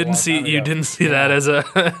 and filmed you it a didn't long see time you ago. didn't see that as a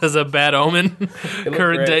as a bad omen. looked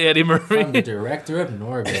Current great. day Eddie From the Murphy. director of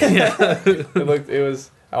Norbit. It was.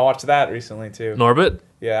 I watched that recently too. Norbit.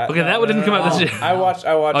 Yeah. Okay, that one didn't come out this year. I watched.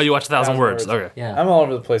 Oh, you watched 1,000 words. Okay. Yeah. I'm all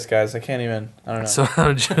over the place, guys. I can't even. I don't know. So how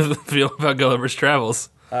did you feel about Gulliver's Travels?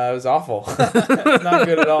 It was awful. It's not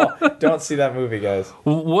good at all. Don't see that movie, guys.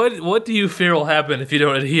 What do you fear will happen if you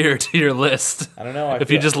don't adhere to your list? I don't know. If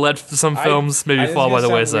you just let some films maybe fall by the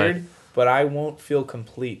wayside. But I won't feel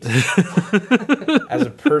complete as a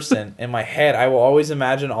person. In my head, I will always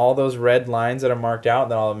imagine all those red lines that are marked out,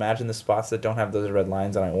 and then I'll imagine the spots that don't have those red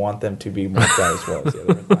lines, and I want them to be marked out as well as the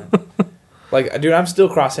other red lines. Like, dude, I'm still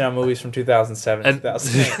crossing out movies from 2007 and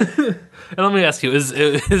 2008. And let me ask you: is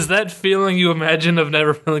that feeling you imagine of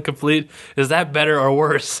never feeling complete, is that better or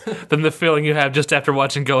worse than the feeling you have just after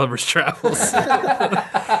watching Gulliver's Travels?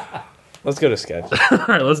 Let's go to sketch. All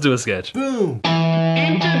right, let's do a sketch. Boom.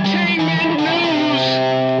 Entertainment news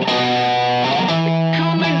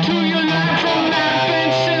coming to you live from Matt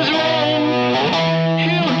Benson's room.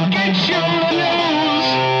 He'll get you the news.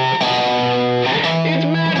 It's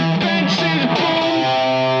Matt Benson's boom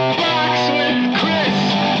box with Chris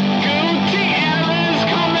Gutierrez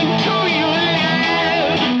coming to you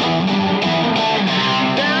live.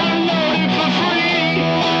 Download it for free,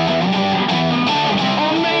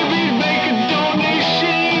 or maybe make a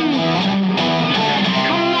donation.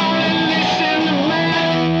 Come on and listen to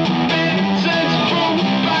Matt Benson's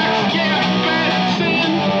boombox. Yeah,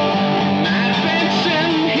 Benson. Matt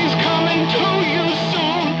Benson, he's coming to you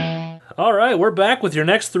soon. All right, we're back with your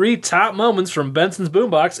next 3 top moments from Benson's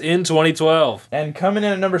Boombox in 2012. And coming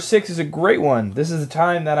in at number 6 is a great one. This is the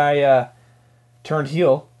time that I turned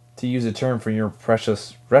heel, to use a term for your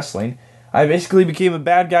precious wrestling. I basically became a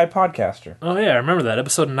bad guy podcaster. Oh yeah, I remember that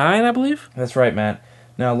episode 9, I believe. That's right, Matt.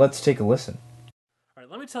 Now let's take a listen. All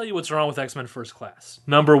right, let me tell you what's wrong with X-Men First Class.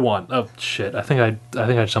 Number 1. Oh shit, I think I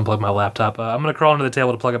just unplugged my laptop. I'm gonna crawl under the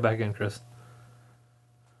table to plug it back in, Chris.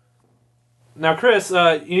 Now, Chris,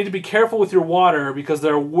 you need to be careful with your water because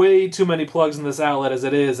there are way too many plugs in this outlet as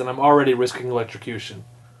it is, and I'm already risking electrocution.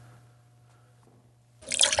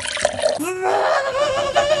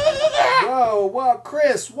 Whoa, what,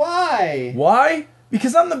 Chris? Why? Why?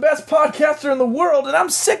 Because I'm the best podcaster in the world, and I'm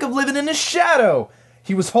sick of living in his shadow.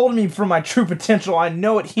 He was holding me from my true potential. I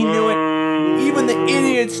know it. He knew it. Even the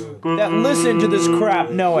idiots that listen to this crap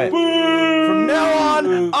know it. From now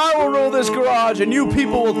on, I will rule this garage, and you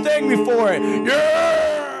people will thank me for it.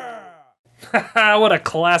 Yeah! What a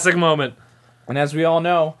classic moment. And as we all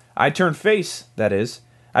know, I turned face, that is,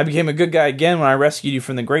 I became a good guy again when I rescued you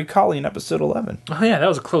from the Great Collie in episode 11. Oh yeah, that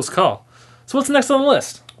was a close call. So what's next on the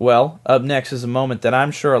list? Well, up next is a moment that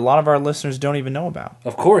I'm sure a lot of our listeners don't even know about.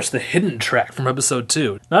 Of course, the hidden track from episode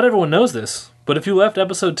 2. Not everyone knows this, but if you left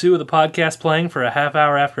episode 2 of the podcast playing for a half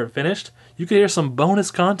hour after it finished, you could hear some bonus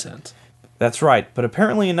content. That's right, but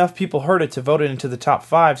apparently enough people heard it to vote it into the top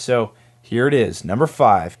 5, so here it is, number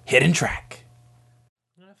 5, Hidden Track.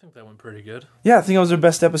 I think that went pretty good. Yeah, I think it was our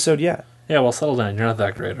best episode yet. Yeah, well, settle down. You're not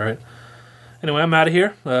that great, all right? Anyway, I'm out of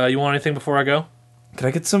here. You want anything before I go? Could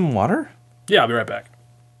I get some water? Yeah, I'll be right back.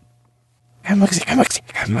 Seal,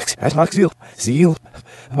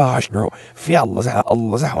 Bashro, Fialas,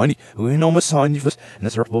 Allah's we know my son, you was in the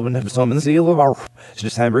circle of the some in the seal of our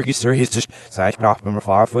just hamburger series, just side off number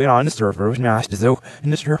 5 for on the server, was nasty though, in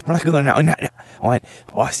the server, not good now. Why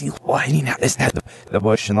seal, why need not this that the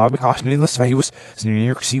bush and I'll be cautioning the say was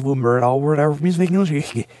near sea bird all whatever means making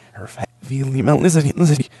her feeling mountains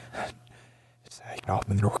and side off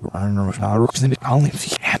in the rock around was not rooks in the column.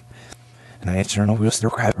 And I answer no we'll still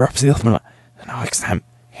crab up seal from next time.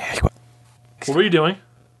 What were you doing?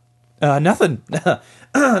 Nothing.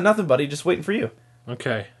 Nothing, buddy. Just waiting for you.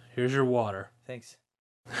 Okay, here's your water. Thanks.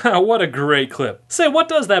 What a great clip. Say, what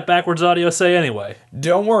does that backwards audio say anyway?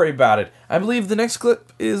 Don't worry about it. I believe the next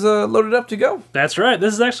clip is loaded up to go. That's right.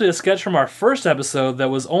 This is actually a sketch from our first episode that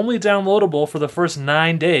was only downloadable for the first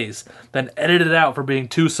 9 days, then edited out for being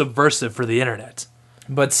too subversive for the internet.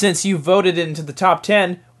 But since you voted it into the top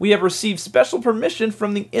 10, we have received special permission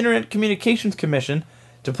from the Internet Communications Commission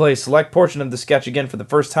to play a select portion of the sketch again for the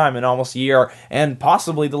first time in almost a year, and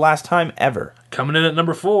possibly the last time ever. Coming in at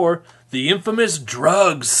number 4, the infamous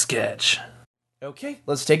drugs sketch. Okay,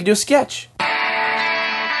 let's take it to a sketch.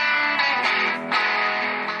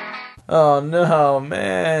 Oh no,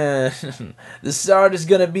 man. The start is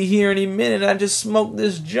gonna be here any minute. I just smoked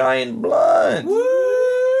this giant blunt.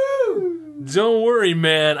 Don't worry,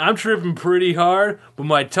 man. I'm tripping pretty hard, but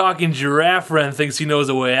my talking giraffe friend thinks he knows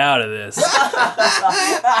a way out of this.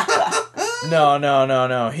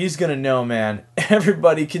 No. He's gonna know, man.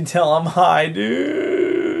 Everybody can tell I'm high, dude.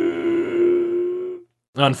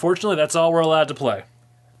 Unfortunately, that's all we're allowed to play.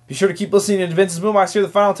 Be sure to keep listening to Vince's Boombox. Here are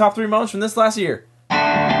the final top 3 moments from this last year.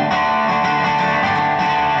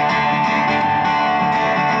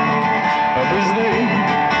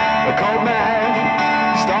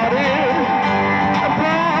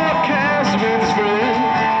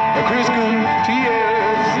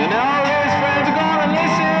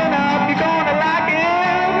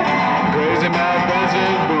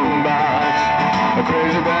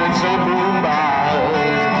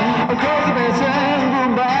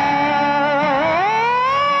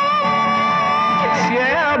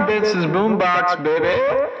 Boombox,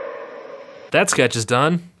 baby. That sketch is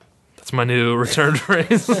done. That's my new return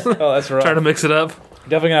phrase. Oh, that's right. Trying to mix it up.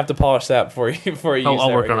 Definitely gonna have to polish that before you use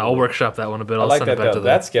I'll work that on it. I'll workshop that one a bit. I I'll like send that it back though. to them.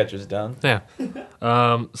 That sketch is done. Yeah.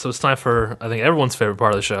 So it's time for, I think, everyone's favorite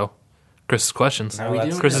part of the show, Chris's questions. No,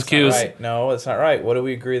 that's, Chris's that's cues. not right. No, that's not right. What do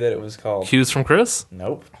we agree that it was called? Cues from Chris?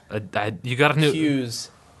 Nope. You got a new... Cues.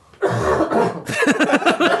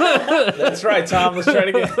 That's right, Tom. Let's try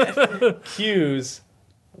it again. Cues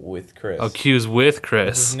with Chris. Oh, cues with This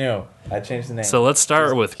Chris. is new. I changed the name. So let's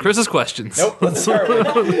start with Chris's questions. Nope. Let's start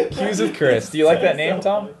with Cues with Chris. Do you like that name,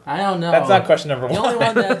 Tom? I don't know. That's not question number The one. only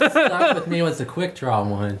one that stuck with me was the quick draw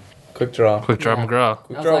one. Quick draw. Quick Draw Yeah. McGraw.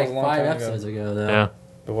 Quick That draw was was a like long 5 time episodes ago, though. Yeah.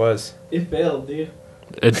 It was. It failed, dude.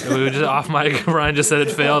 We were just off mic. Brian just said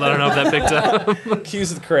it failed. I don't know if that picked up.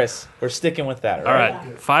 Cues with Chris. We're sticking with that. All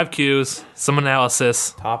right. 5 cues, some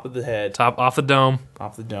analysis, Top of the head. top off the dome.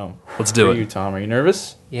 Off the dome. Let's do For it. you, Tom. Are you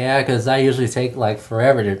nervous? Yeah, because I usually take like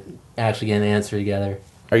forever to actually get an answer together.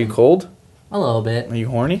 Are you cold? A little bit. Are you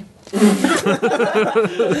horny?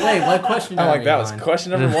 Hey, what question I are like we that. Was on?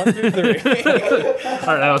 question number 1 through 3. All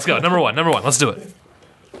right, now let's go. Number one. Let's do it.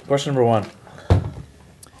 Question number 1.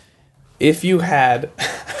 If you had.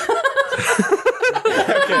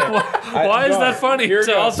 Why is that funny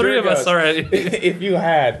to all three of us already? If you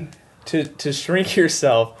had to shrink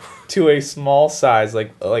yourself to a small size,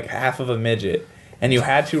 like half of a midget, and you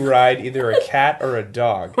had to ride either a cat or a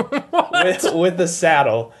dog with a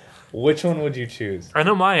saddle, which one would you choose? I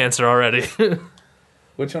know my answer already.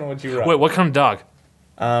 Which one would you ride? Wait, what kind of dog?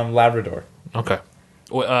 Labrador. Okay.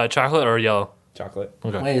 Chocolate or yellow? Chocolate.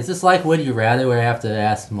 Okay. Wait, is this like Would You Rather where I have to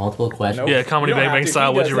ask multiple questions? Nope. Yeah, Comedy You don't Bang have Bang to.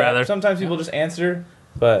 style, He would does you that. rather? Sometimes people just answer,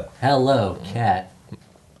 but Hello, cat.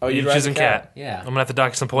 you'd You're ride choosing the cat. Yeah. I'm going to have to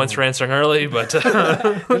dock you some points for answering early, but Don't you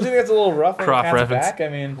think that's a little rough on Crop the cat's reference. back? I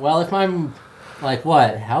mean, Well, if I'm like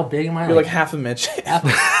what? How big am I? you're like half a midget. How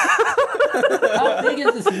big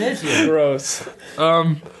is this midget? Gross.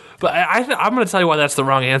 But I'm going to tell you why that's the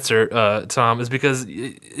wrong answer, Tom, is because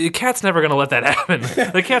the cat's never going to let that happen.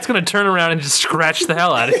 The cat's going to turn around and just scratch the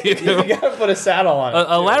hell out of you. You gotta put a saddle on it.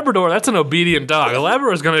 A Labrador, that's an obedient dog. A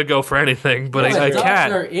Labrador is going to go for anything, but a dogs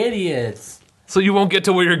cat. are idiots. So you won't get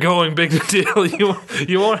to where you're going, big deal.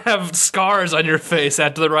 You won't have scars on your face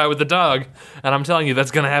after the ride with the dog. And I'm telling you,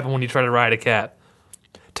 that's going to happen when you try to ride a cat.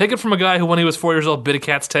 Take it from a guy who, when he was 4 years old, bit a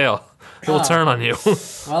cat's tail. He'll turn on you.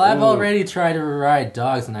 Well, I've already tried to ride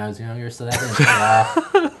dogs when I was younger, so that didn't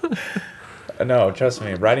pay off. No, trust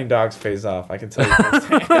me, riding dogs pays off. I can tell you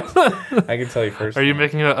firsthand. I can tell you first. Are you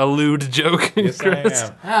making a lewd joke, Yes, Chris? I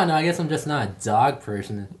am. I don't know. I guess I'm just not a dog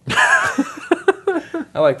person.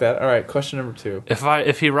 I like that. All right, question number 2.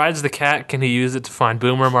 If he rides the cat, can he use it to find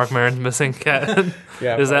Boomer, Mark Maron's missing cat?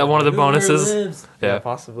 Yeah, Is that one of the Boomer bonuses? lives. Yeah,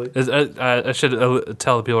 possibly. I should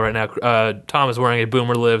tell the people right now. Tom is wearing a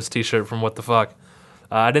Boomer Lives T-shirt from What the Fuck.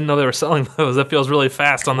 I didn't know they were selling those. That feels really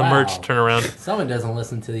fast on the Wow. merch turnaround. Someone doesn't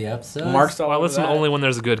listen to the episodes. Mark's all Well, I over listen that. only when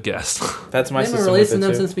there's a good guest. That's my They've been system. releasing with them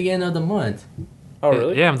it, too. since the beginning of the month. Oh,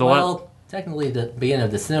 really? Yeah, Well, technically the beginning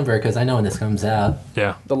of December, because I know when this comes out.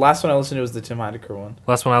 yeah. The last one I listened to was the Tim Heidecker one.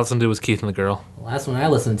 Last one I listened to was Keith and the Girl. The last one I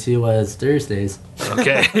listened to was Thursdays.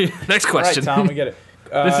 Okay, next All right, question. Tom, we get it.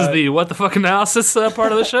 This is the What the Fuck analysis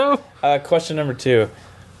part of the show. Question number 2.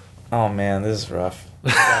 Oh, man, this is rough.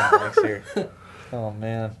 Next here. Oh,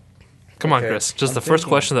 man. Come on, Okay, Chris. Just I'm the first thinking.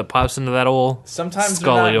 question that pops into that old Sometimes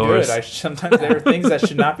skull they're of not yours. good. Sometimes there are things that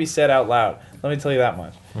should not be said out loud. Let me tell you that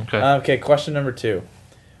much. Okay. Okay, question number 2.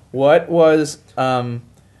 What was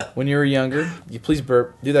when you were younger? You please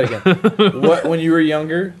burp. Do that again. When you were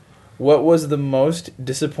younger? What was the most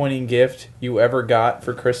disappointing gift you ever got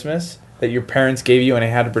for Christmas that your parents gave you, and they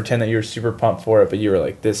had to pretend that you were super pumped for it, but you were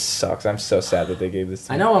like, "This sucks. I'm so sad that they gave this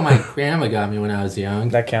to me." I know what my grandma got me when I was young.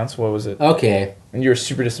 That counts. What was it? Okay. And you were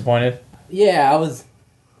super disappointed. Yeah, I was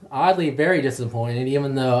oddly very disappointed,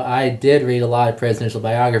 even though I did read a lot of presidential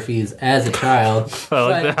biographies as a child. I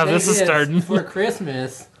like But how this thing is starting. For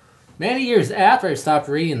Christmas, many years after I stopped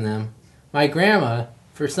reading them, my grandma,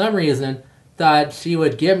 for some reason, thought she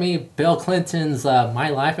would give me Bill Clinton's My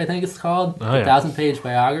Life, I think it's called, Oh, yeah. 1,000-page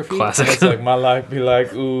biography. Classic. It's like my life be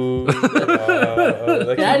like ooh.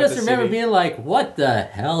 Like And I you with just the remember CD. being like, what the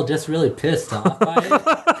hell? Just really pissed off by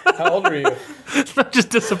it. How old are you? Not just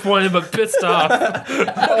disappointed, but pissed off.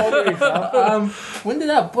 How old are you, Tom? When did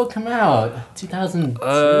that book come out?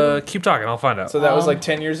 2002? Keep talking. I'll find out. So that was like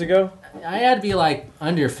 10 years ago. I had to be like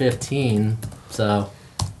under 15, so...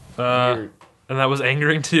 And that was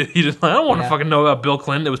angering to you. You just I don't want to Yeah. fucking know about Bill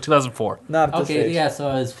Clinton. It was 2004. Not at this Okay, age. yeah, so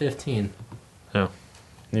I was 15.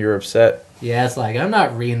 You were upset. Yeah, it's like, I'm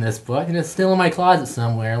not reading this book, and it's still in my closet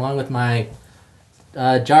somewhere, along with my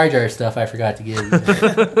Jar Jar stuff I forgot to give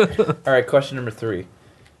you. All right, question number 3.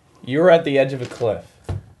 You were at the edge of a cliff.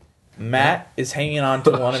 Matt is hanging on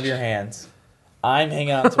to one of your hands. I'm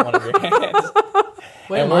hanging on to one of your hands.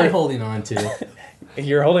 What And am I we're- holding on to?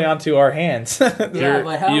 You're holding on to our hands. Yeah,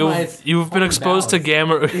 but how am I... You've been exposed to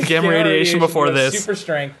gamma radiation before with this, Super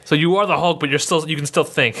strength. so you are the Hulk, but you can still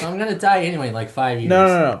think. I'm gonna die anyway in like 5 years.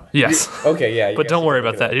 No. Yes. Okay, yeah. you But guys don't can worry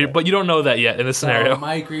look about it that. up. But you don't know that yet in this So scenario.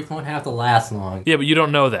 my grief won't have to last long. Yeah, but you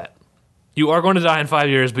don't know that. You are going to die in 5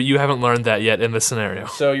 years, but you haven't learned that yet in this scenario.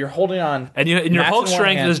 So you're holding on. And your Matt's Hulk in one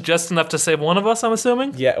strength hand. is just enough to save one of us, I'm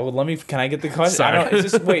assuming? Yeah, well, can I get the question? Sorry. I don't,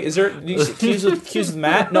 is there, do you see cues with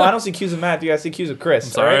Matt? No, I don't see cues with Matt. Do you guys see cues with Chris?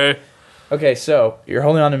 all Sorry. right? Okay, so you're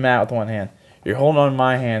holding on to Matt with one hand. You're holding on to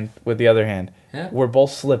my hand with the other hand. Yeah. We're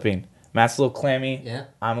both slipping. Matt's a little clammy. Yeah.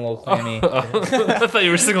 I'm a little clammy. I thought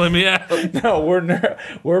you were singling me out. No,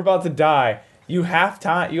 we're about to die. You have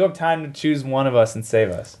time. You have time to choose one of us and save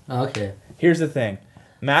us. Okay. Here's the thing.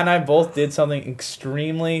 Matt and I both did something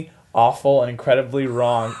extremely awful and incredibly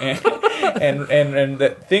wrong, and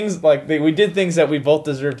that things like we did things that we both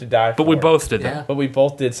deserved to die for. But we both did Yeah. that. But we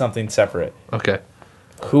both did something separate. Okay.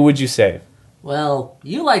 Who would you save? Well,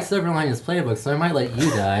 you like Silverlining's Playbook, so I might let you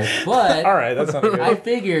die. But All right, that's not good. I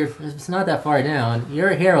figure if it's not that far down, your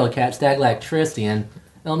hair will catch Staglac Tristian.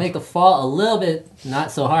 It'll make the fall a little bit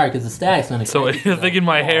not so hard because the stag's going to. So you're thinking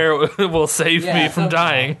my hair will save Yeah, me from somehow.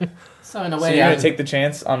 dying? So in a So way, you're I'm- gonna take the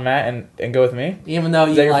chance on Matt and go with me? even though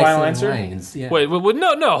you that your like final answer? Silverlinings, yeah. Wait,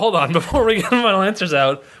 no, hold on. Before we get the final answers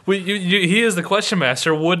out, he is the question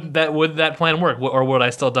master. Would that plan work, or would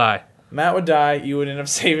I still die? Matt would die. You would end up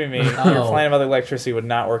saving me. Your plan about the electricity would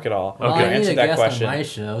not work at all. Well, Okay. I need Answer a that guest question. on my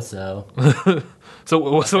show, so So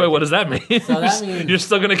wait, what does that mean? that means- You're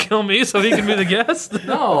still gonna kill me so he can be the guest? That's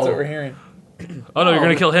what we're no. hearing. Oh no, you're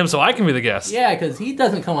gonna kill him so I can be the guest. Yeah, because he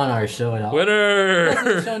doesn't come on our show at all. He Winner,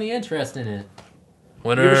 doesn't show any interest in it.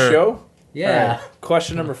 winner. You have a show? Yeah. All right,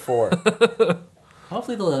 question number 4.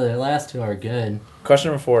 Hopefully the last two are good.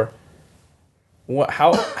 Question number 4.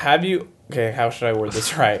 How have you? Okay, how should I word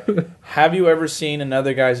this right? Have you ever seen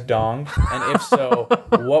another guy's dong? And if so,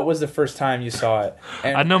 what was the first time you saw it?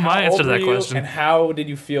 And I know my how answer old to that were you, question. And how did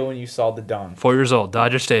you feel when you saw the dong? 4 years old,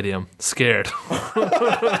 Dodger Stadium, scared.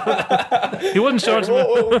 He wouldn't show it to me.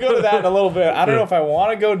 We'll go to that in a little bit. I don't know if I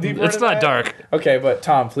want to go deeper. It's into not that. dark. Okay, but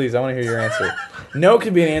Tom, please, I want to hear your answer. No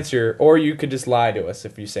could be an answer, or you could just lie to us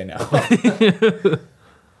if you say no.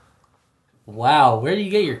 Wow, where do you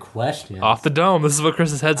get your questions? Off the dome. This is what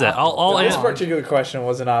Chris's head's at. I'll This answer. particular question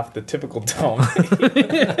wasn't off the typical dome.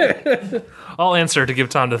 I'll answer to give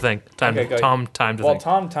Tom to think. Time Okay, go. to Well, think.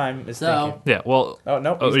 Tom time is thinking. So, Yeah. Well. Oh,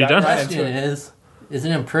 no. Oh, he's are you diving done? right question into it. is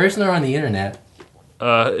it in person or on the internet?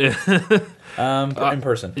 In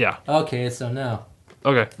person. Yeah. Okay, so no.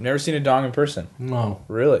 Okay. Never seen a dong in person. No.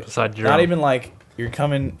 Really? Beside your Not own. even like you're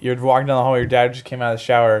walking down the hallway, your dad just came out of the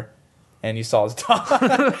shower and you saw his dong.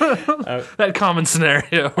 That common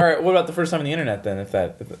scenario. All right, what about the first time on the internet then? If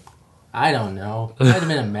that I don't know. It might have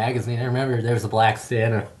been a magazine. I remember there was a black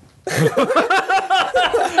Santa.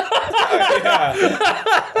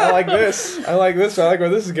 I like this. I like where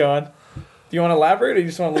this is going. Do you want to elaborate or you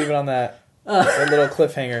just want to leave it on that little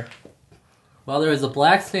cliffhanger? Well, there was a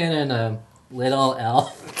black Santa and a little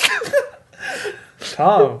elf.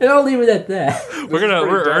 Tom, And I'll leave it at that. We're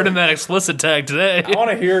dark. earning that explicit tag today. I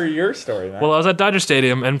want to hear your story, man. Well, I was at Dodger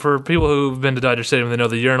Stadium, and for people who've been to Dodger Stadium, they know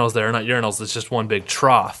the urinals there are not urinals. It's just one big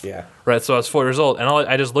trough. Yeah. Right. So I was 4 years old, and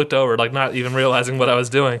I just looked over, like not even realizing what I was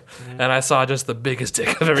doing, Mm-hmm. and I saw just the biggest dick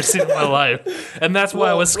I've ever seen in my life, and that's why I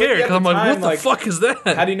Well, was scared at because I'm the like, time, what the like, fuck is that?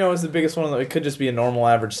 how do you know it was the biggest one? It could just be a normal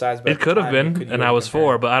average size. But It at the could have time, you been, could- and you I would was compare.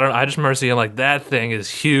 4, but I just remember seeing like that thing is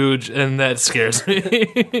huge, and that scares me.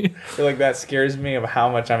 I feel like that scares me of how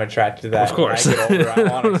much I'm attracted to that. Of course. When I get older, I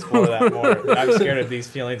want to explore that more. I'm scared of these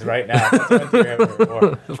feelings right now. That's what I went through everywhere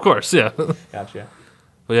before. Of course, yeah. Gotcha.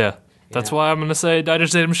 But yeah, that's why I'm going to say Dodger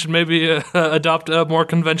Stadium should maybe adopt more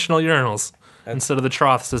conventional urinals instead of the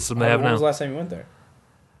trough system they have When was the now. last time you went there?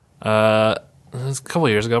 It was a couple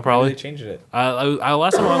years ago, Maybe probably. they changed it.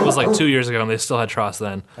 Last time I went was like 2 years ago, and they still had troughs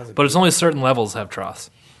then. But it's only certain levels have troughs.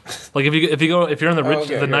 Like if you're in the rich,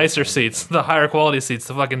 okay, the okay. nicer seats, the higher quality seats,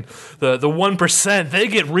 the 1%, they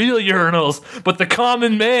get real urinals, but the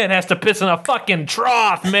common man has to piss in a fucking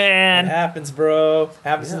trough, It man. happens, bro.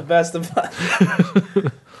 Happens to the best of us.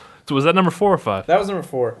 So was that number 4 or 5? That was number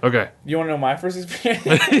 4. Okay, You want to know my first experience?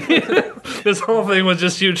 this whole thing was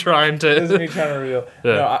just you trying This is to. me trying to reveal.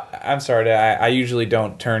 Yeah. No, I'm sorry. I usually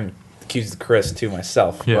don't turn accuse Chris to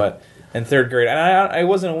myself, Yeah. but in 3rd grade, and I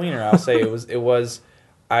wasn't a wiener. I'll say it was.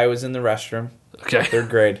 I was in the restroom, Okay, 3rd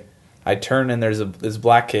grade. I turn and there's this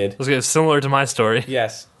black kid. let's get similar to my story.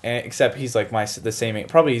 Yes, and except he's like the same age.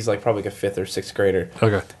 Probably he's like a 5th or 6th grader.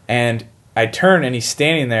 Okay, And I turn and he's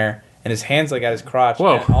standing there and his hands like at his crotch.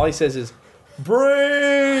 Whoa. And all he says is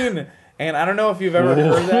brain. And I don't know if you've ever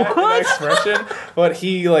heard that expression, but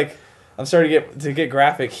he like, I'm sorry to get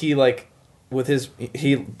graphic. He like with his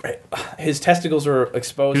testicles were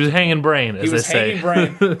exposed. he was hanging brain, as He was they say.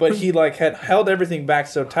 hanging brain, but he like had held everything back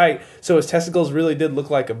so tight, so his testicles really did look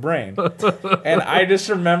like a brain. And I just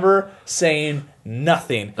remember saying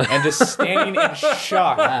nothing and just standing in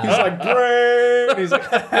shock. He's like brain. He's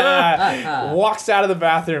like walks out of the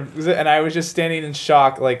bathroom, and I was just standing in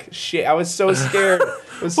shock, like shit. I was so scared.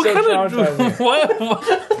 It was so traumatizing. What?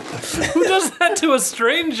 Who does that to a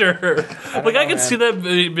stranger? I know, can man. see that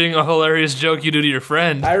being a hilarious joke you do to your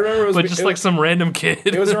friend. I remember but just like some random kid.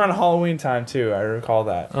 it was around Halloween time too. I recall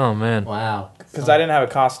that Oh man. Wow. because I didn't have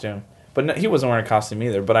a costume, but no, he wasn't wearing a costume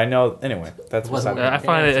either. But I know anyway. That's what's Wasn't happening.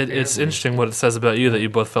 I find Yeah, it's interesting what it says about you that you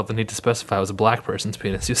both felt the need to specify it was a black person's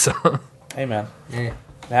penis you saw. Hey man, Eh, it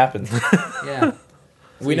happens. yeah.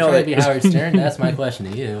 We You know trying to that. be Howard Stern? That's my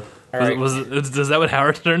question to you. All right. Is that what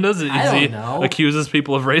Howard Stern does? I don't He know. accuses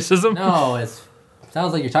people of racism? No,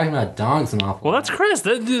 sounds like you're talking about dongs an awful Well, that's Chris.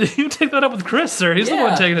 You take that up with Chris, sir. He's the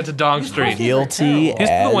one Yeah. taking it to Dong Street. Guilty He's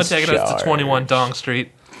the one taking us to charged. 21 Dong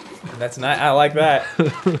Street. That's not. I like that.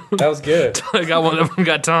 That was good. I got one of them.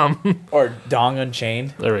 Got Tom. Or Dong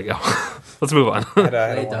Unchained. There we go. Let's move on. Had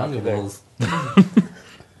Play one after there. dongables.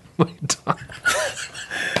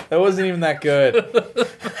 That wasn't even that good.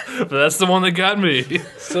 But that's the one that got me.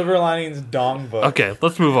 Silver Linings Dong Book. Okay,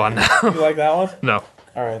 let's move on now. You like that one? No.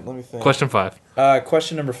 All right, let me think. Question 5.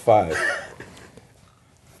 Question number 5.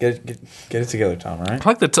 Get it together, Tom. All right. I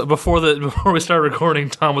like that before we started recording,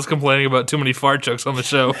 Tom was complaining about too many fart jokes on the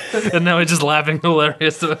show, and now he's just laughing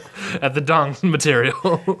hilarious at the dong material.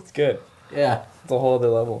 It's good. Yeah. It's a whole other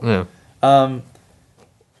level. Yeah.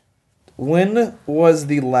 When was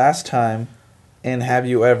the last time, and have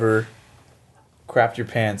you ever crapped your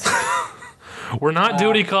pants. We're not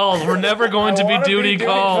duty calls. We're never going to be wanna be duty duty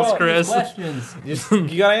calls, calls. Chris. Questions.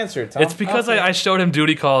 You gotta answer it, Tom. It's because I showed him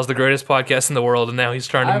Duty Calls, the greatest podcast in the world, and now he's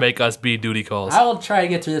trying to make us be Duty Calls. I will try to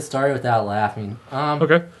get through this story without laughing.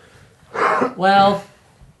 Okay. Well,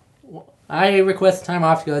 I requested time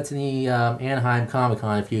off to go to the Anaheim Comic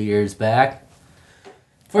Con a few years back.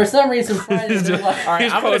 For some reason, Friday, He's doing- All right,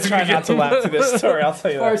 He's I'm gonna posing try again. not to laugh to this story. I'll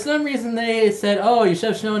tell you for that. some reason they said, "Oh, you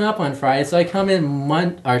should have shown up on Friday." So I come in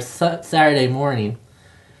Saturday morning,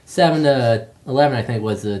 7 to 11, I think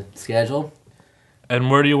was the schedule. And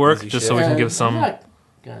where do you work? Easy Just shit. so we can I'm give some. not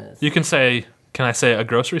gonna- You can say, can I say a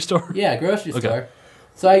grocery store? Yeah, grocery Okay. store.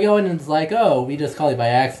 So I go in and it's like, "Oh, we just called you by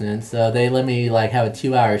accident." So they let me like have a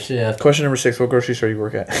 2-hour shift. Question number 6: what grocery store you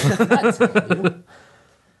work at?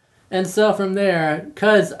 And so from there,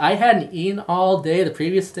 because I hadn't eaten all day the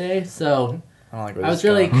previous day, so I don't like where I this was is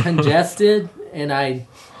really going. congested and I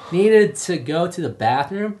needed to go to the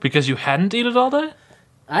bathroom. Because you hadn't eaten all day?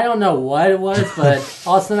 I don't know what it was, but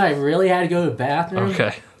all of a sudden I really had to go to the bathroom.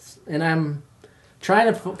 Okay. And I'm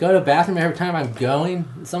trying to go to the bathroom every time I'm going.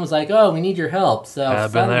 Someone's like, "Oh, we need your help." So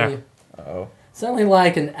I've been there. suddenly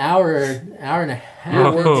like an hour and a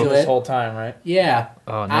half Whoa. into This it. whole time, right? Yeah.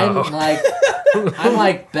 Oh, no. I'm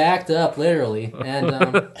like backed up literally,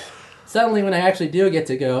 and suddenly when I actually do get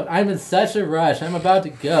to go, I'm in such a rush. I'm about to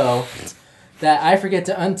go that I forget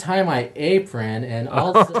to untie my apron, and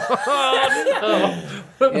also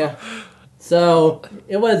yeah. So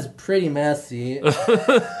it was pretty messy. And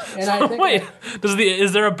I think Wait,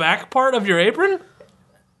 is there a back part of your apron?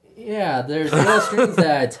 yeah, there's little strings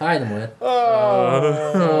that I tie them with.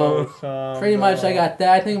 Oh, So pretty much I got that.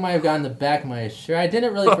 I think I might have gotten the back of my shirt. I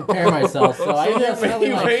didn't really prepare myself, so I just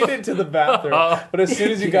You made it to the bathroom, but as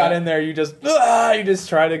soon as you got in there, you just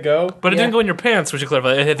try to go. But it Yeah. didn't go in your pants, which you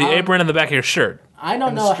clarify. It hit the apron and the back of your shirt. I don't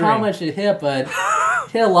And the know how string. much it hit, but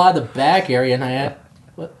it hit a lot of the back area, and I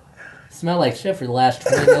smelled like shit for the last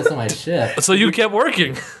 20 minutes of my shift. So you kept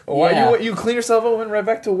working. Why Yeah. you clean yourself up and went right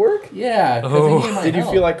back to work? Yeah, 'cause Oh. they needed my Did you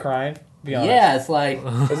help. feel like crying? Be honest. Yeah, it's like Isn't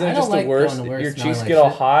I it don't just like the worst? going to work Your smelling cheeks like get all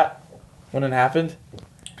shit. hot when it happened.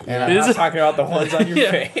 And I'm Is not it? talking about the ones on your Yeah.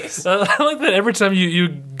 face. I like that every time you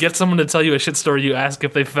get someone to tell you a shit story, you ask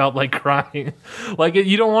if they felt like crying. Like,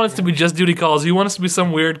 you don't want us to be just duty calls. You want us to be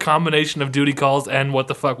some weird combination of duty calls and What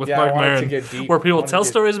the Fuck with Yeah, I Mark want it to Maron, get deep. where I people want to tell get-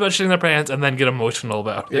 stories about shitting their pants and then get emotional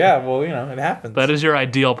about it. Yeah, well, it happens. That is your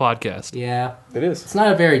ideal podcast. Yeah, It is. it's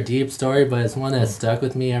not a very deep story, but it's one that's stuck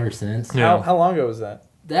with me ever since. Yeah. How long ago was that?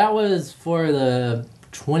 That was for the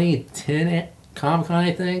 2010 Comic Con,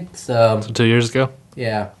 I think. So 2 years ago.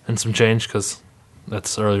 yeah, And some change, because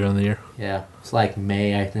that's earlier in the year. yeah, it's like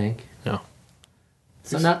May, I think. Yeah.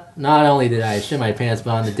 So not only did I shit my pants,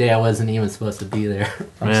 but on the day I wasn't even supposed to be there.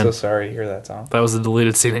 I'm Man. so sorry to hear that, Tom. That was a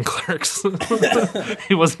deleted scene in Clerks.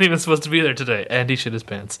 He wasn't even supposed to be there today, and he shit his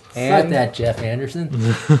pants. Fuck And that, Jeff Anderson.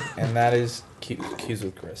 and that is Cues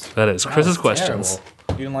with Chris. That is That Chris's was questions. terrible.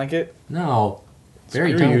 You didn't like it? No.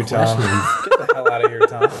 Very Screw dumb you, Tom. questions. Get the hell out of here,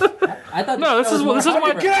 Tom. I thought No, this is why Get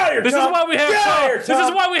out of here, this is Tom. why we have Get out of Tom. here, This is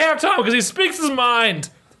Tom. why we have Tom, because he speaks his mind.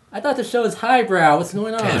 I thought the show was highbrow. What's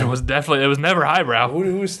going on? It was never highbrow.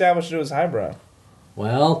 Who established it was highbrow?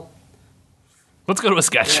 Well, Let's go to a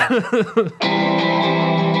sketch.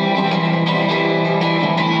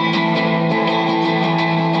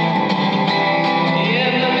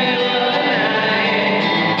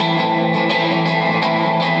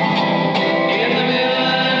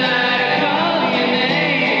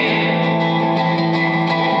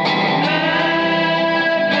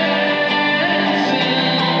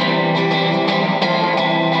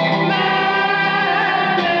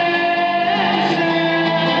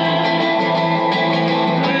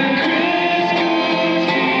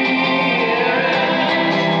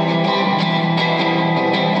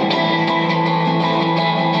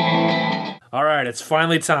 All right, it's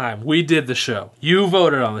finally time. We did the show. You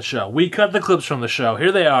voted on the show. We cut the clips from the show.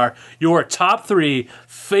 Here they are, your top 3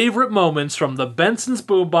 favorite moments from the Benson's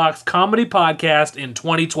Boombox Comedy Podcast in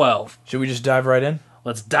 2012. Should we just dive right in?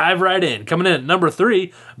 Let's dive right in. Coming in at number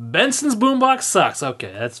 3, Benson's Boombox Sucks.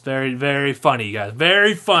 Okay, that's very, very funny, you guys.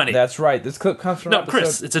 Very funny. That's right. This clip comes from No, episode-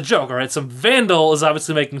 Chris, it's a joke, all right? Some vandal is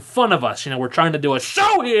obviously making fun of us. You know, we're trying to do a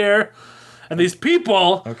show here, and these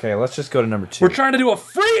people, Okay, let's just go to number 2. we're trying to do a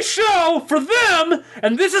free show for them,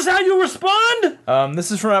 and this is how you respond? This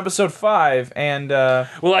is from episode 5, and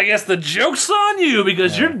Well, I guess the joke's on you,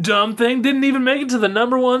 because your dumb thing didn't even make it to the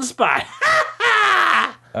number 1 spot.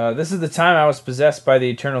 this is the time I was possessed by the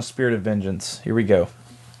eternal spirit of vengeance. Here we go.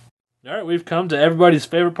 All right, we've come to everybody's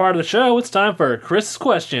favorite part of the show. It's time for Chris's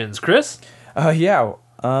questions. Chris? Yeah.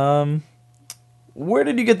 Where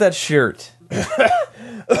did you get that shirt?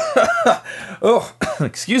 Oh,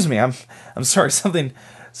 excuse me. I'm sorry.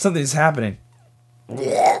 Something's happening.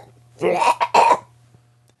 I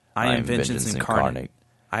am vengeance incarnate.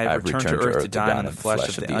 I have returned to earth to dine on the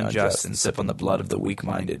flesh of the unjust and sip on the blood of the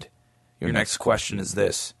weak-minded. Your next question is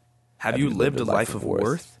this: have you lived a life of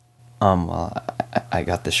worth? Well, I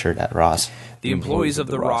got the shirt at Ross. The employees of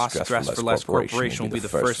the Ross Dress for Less Corporation will be the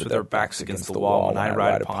first with their backs against the wall when I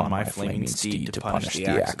ride upon my flaming steed to punish the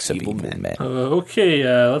acts of evil men. Okay,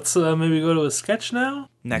 let's maybe go to a sketch now.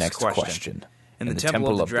 Next question. In the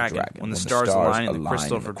Temple of the Dragon, when the stars align and the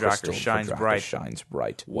crystal of Drakkar shines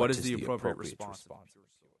bright, what is the appropriate response?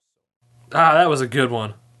 Ah, that was a good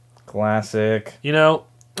one. Classic. You know,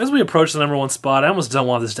 as we approach the number one spot, I almost don't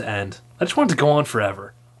want this to end. I just want it to go on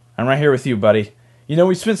forever. I'm right here with you, buddy. You know,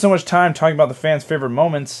 we spent so much time talking about the fans' favorite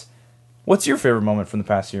moments. What's your favorite moment from the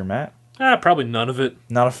past year, Matt? Probably none of it.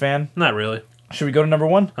 Not a fan? Not really. Should we go to number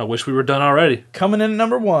one? I wish we were done already. Coming in at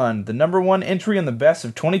number one, the number one entry in the best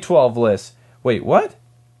of 2012 list. Wait, what?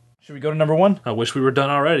 Should we go to number one? I wish we were done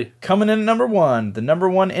already. Coming in at number one, the number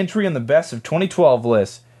one entry in the best of 2012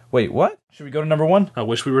 list. Wait, what? Should we go to number one? I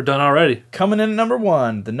wish we were done already. Coming in at number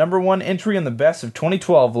one, the number one entry in the best of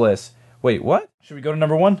 2012 list. Wait, what? Should we go to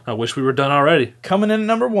number one? I wish we were done already. Coming in at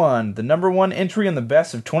number one, the number one entry in the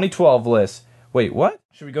best of 2012 list. Wait, what?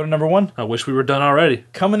 Should we go to number one? I wish we were done already.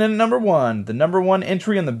 Coming in at number one, the number one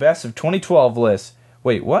entry in the best of 2012 list.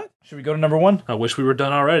 Wait, what? Should we go to number one? I wish we were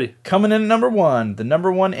done already. Coming in at number one, the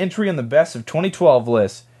number one entry in the best of 2012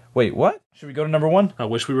 list. Wait, what? Should we go to number one? I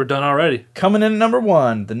wish we were done already. Coming in at number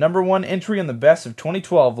one, the number one entry in the best of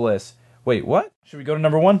 2012 list. Wait, what? Should we go to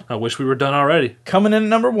number one? I wish we were done already. Coming in at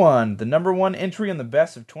number one, the number one entry in the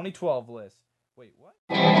best of 2012 list. Wait, what?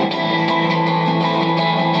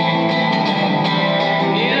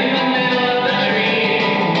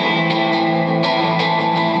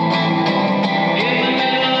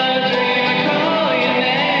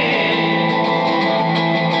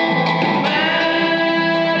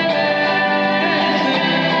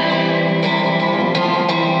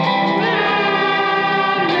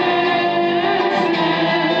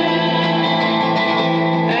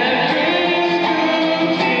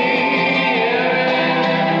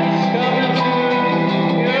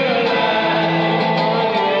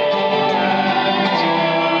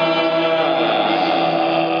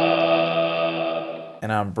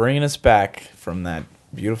 And I'm bringing us back from that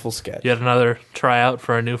beautiful sketch. Yet another tryout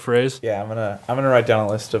for a new phrase. Yeah, I'm gonna write down a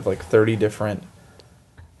list of like 30 different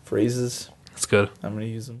phrases. That's good. I'm gonna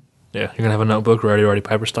use them. Yeah, you're gonna have a notebook ready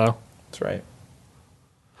Piper style. That's right.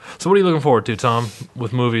 So what are you looking forward to, Tom,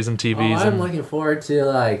 with movies and TVs? I'm looking forward to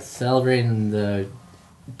like celebrating the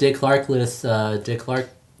Dick Clark list. Dick Clark's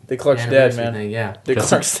dead, man. Thing, yeah. Dick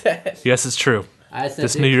Clark's dead. Yes, it's true. I said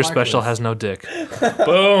This Dick New Year's Clark special list. has no dick.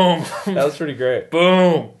 Boom. That was pretty great.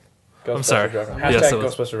 Boom. Ghostbusters I'm sorry. reference. Yes, Hashtag it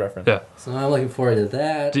was. Ghostbuster reference. Yeah. So I'm looking forward to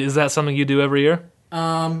that. Is that something you do every year?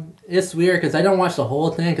 It's weird because I don't watch the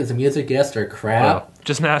whole thing because the music guests are crap. Wow.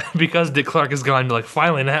 Just now, because Dick Clark is gone, you're like,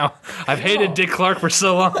 finally now. I've hated Dick Clark for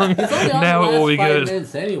so long. It's only on Now the it will last be 5 good.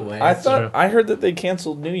 minutes anyway. I heard that they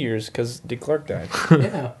canceled New Year's because Dick Clark died.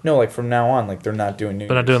 Yeah. No, like from now on, like they're not doing New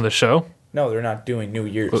They're Year's. not doing the show? No, they're not doing New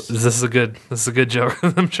Year's. This is a good joke.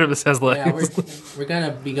 I'm sure this has Yeah, legs. we're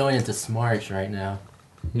gonna be going into Smarch right now.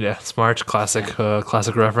 Yeah, Smarch,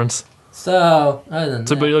 classic reference. So other than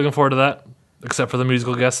So, that, but you're looking forward to that? Except for the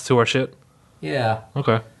musical guests who are shit? yeah,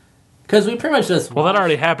 Okay. because we pretty much just Well, that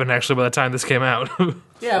already happened, actually, by the time this came out.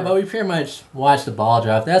 yeah, but we pretty much watch the ball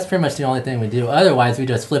drop. That's pretty much the only thing we do. Otherwise, we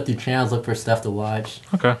just flip through channels, look for stuff to watch.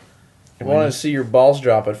 Okay. If you want to see your balls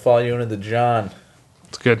drop, I'd follow you into the John.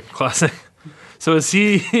 It's good. Classic. So is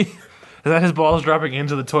he... Is that his balls dropping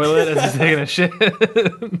into the toilet as he's taking a shit?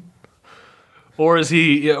 Or is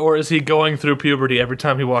he going through puberty every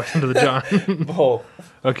time he walks into the John? Both.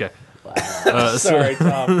 Okay. Sorry,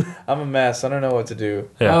 Tom. I'm a mess. I don't know what to do.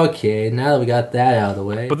 Yeah. Okay, now that we got that out of the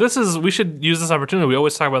way. But we should use this opportunity. We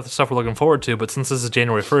always talk about the stuff we're looking forward to, but since this is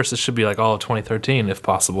January 1st, this should be like all of 2013 if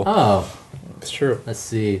possible. Oh, It's true. let's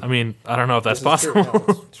see. I mean, I don't know if that's This is possible. True.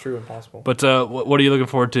 No, it's true and possible. But what are you looking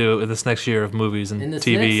forward to in this next year of movies and In this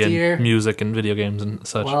TV next and year? music and video games and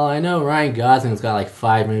such? Well, I know Ryan Gosling's got like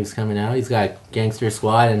 5 movies coming out. He's got Gangster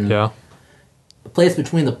Squad and Yeah. A Place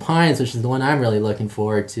Between the Pines, which is the one I'm really looking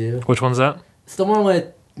forward to. Which one's that? It's the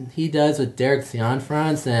one he does with Derek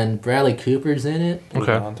Cianfrance and Bradley Cooper's in it. Okay.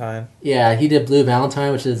 Valentine. Yeah, he did Blue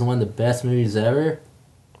Valentine, which is one of the best movies ever.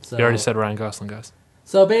 So, You already said Ryan Gosling, guys.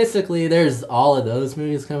 So basically, there's all of those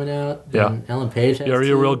movies coming out. Yeah. And Ellen Page has Are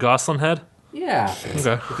you a 2. real Gosling head? Yeah.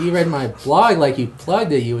 Okay. If you read my blog like you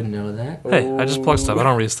plugged it, you would know that. Hey, I just plug stuff. I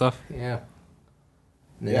don't read stuff. Yeah.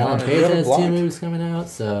 And then Yeah, Ellen you Page have a has blog. 2 movies coming out,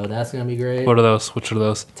 so that's gonna be great. What are those? Which are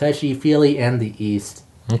those? Touchy Feely and The East.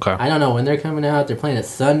 Okay. I don't know when they're coming out. They're playing at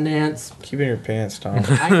Sundance. Keep it in your pants, Tom.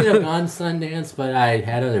 I could have gone Sundance, but I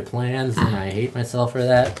had other plans, and I hate myself for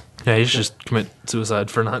that. Yeah, you should just commit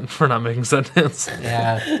suicide for not making Sundance.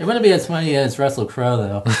 Yeah, it wouldn't be as funny as Russell Crowe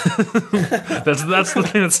though. That's the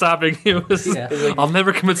thing that's stopping you. Is Yeah. I'll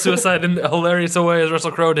never commit suicide in a hilarious a way as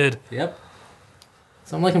Russell Crowe did. Yep.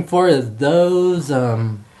 So I'm looking forward to those.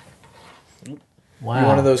 Wow. You're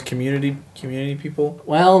one of those community people.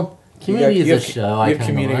 Well, Community You is have- a show I You have kind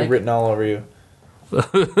Community of like. written all over you.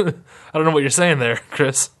 I don't know what you're saying there,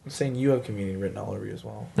 Chris. I'm saying you have Community written all over you as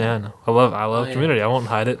well. Yeah, I know. I love Oh, yeah. Community. I won't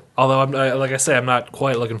hide it. Although, like I say, I'm not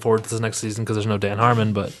quite looking forward to this next season because there's no Dan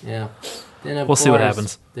Harmon. But Yeah. Then of We'll see what course,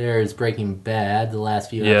 happens. There's Breaking Bad, the last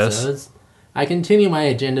few Yes. episodes. I continue my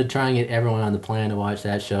agenda to try and get everyone on the plan to watch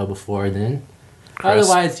that show before then. Chris.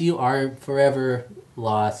 Otherwise, you are forever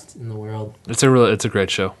lost in the world. it's a great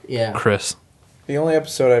show. Yeah. Chris. The only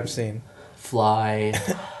episode I've seen, Fly.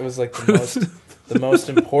 it was like the most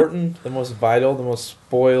important, the most vital, the most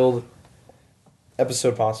spoiled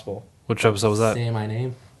episode possible. Which episode was that? Say my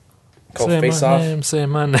name. Called Say Face my Off. name. Say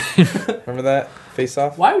my name. Remember that? Face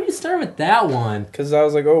Off? Why would you start with that one? Because I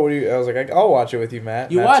was like, oh, what do you? I was like, I'll watch it with you,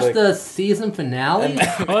 Matt. You Matt's watched like, the season finale?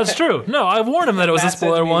 Oh, that's true. No, I warned him that it was a Matt said to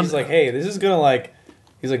spoiler me, one. He's like, hey, this is gonna like.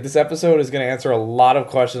 He's like, this episode is gonna answer a lot of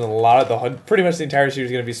questions. And a lot of pretty much the entire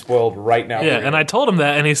series is gonna be spoiled right now. Yeah, and I told him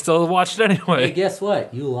that, and he still watched it Hey, anyway. guess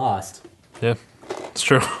what? You lost. Yeah, it's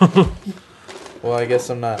true. Well, I guess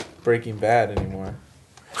I'm not Breaking Bad anymore.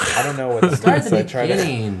 I don't know what this Start at is. the I try to.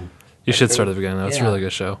 beginning. You should start at the beginning. Though. It's a Yeah. really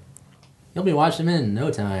good show. You'll be watching them in no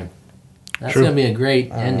time. That's True. gonna be a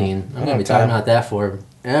great ending. I'm I gonna don't be have talking time. about that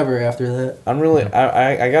forever after that. I'm really.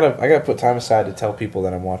 I gotta put time aside to tell people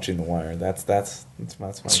that I'm watching The Wire. That's my.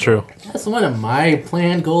 It's true. That's one of my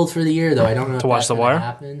planned goals for the year, though. I don't know if To watch that's The gonna Wire?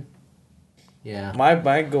 happen. Yeah.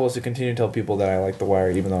 My goal is to continue to tell people that I like The Wire,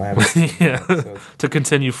 even though I haven't. Seen Yeah, it, so to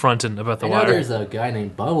continue fronting about the I know wire. there's a guy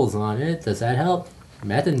named Bubbles on it. Does that help?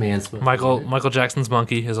 Method Man's supposed to be in it. Michael Jackson's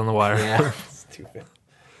monkey is on the wire. Yeah. stupid.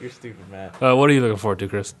 You're stupid, Matt. What are you looking forward to,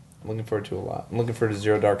 Chris? I'm looking forward to a lot. I'm looking forward to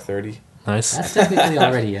Zero Dark 30. Nice. That's technically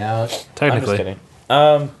already out. I'm just Technically, kidding.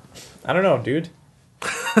 I don't know, dude.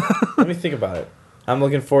 Let me think about it. I'm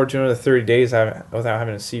looking forward to another 30 days without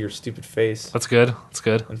having to see your stupid face that's good. That's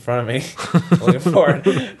good. in front of me. I'm looking forward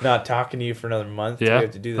to not talking to you for another month. till Yeah, we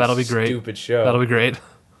have to do this that'll be great. Stupid show. That'll be great.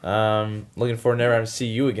 Looking forward to never having to see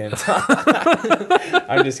you again.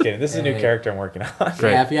 I'm just kidding. This is a new Hey. character I'm working on.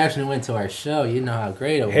 Great. Yeah, if you actually went to our show, you'd know how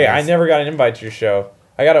great it was. Hey, I never got an invite to your show.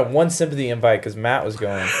 I got a one sympathy invite because Matt was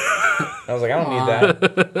going. I was like, I don't need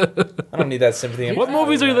that. I don't need that sympathy invite. What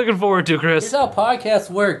movies are you looking forward to, Here's Chris? how podcasts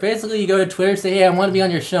work. Basically, you go to Twitter, say, hey, I want to be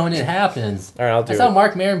on your show, and it happens. All right, I'll do That's it. how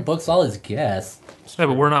Mark Maron books all his guests. Yeah,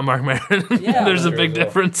 but we're not Mark Maron. Yeah, There's a sure big as well.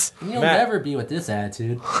 difference. And you'll Matt. never be with this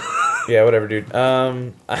attitude. Yeah, whatever, dude.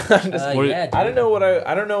 I'm just, What- Yeah, dude. I don't know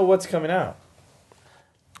I don't know what's coming out.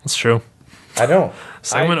 That's true. I don't.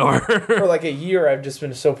 Segment For or like a year, I've just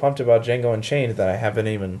been so pumped about Django Unchained that I haven't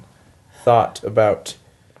even thought about.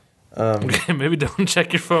 okay, maybe don't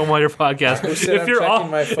check your phone while you're podcasting. said I'm checking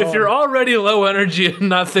my phone? If you're already low energy and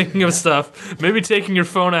not thinking of stuff, maybe taking your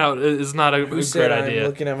phone out is not a Who great said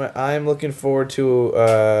idea. I'm looking forward to.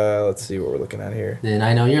 Let's see what we're looking at here. Then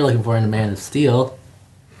I know you're looking for in the Man of Steel.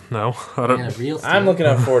 No, I Man don't. of Real Steel. I'm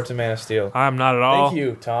looking forward to Man of Steel. I'm not at all. Thank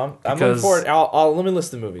you, Tom. I'm Because- looking forward. I'll let me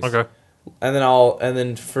list the movies. Okay. And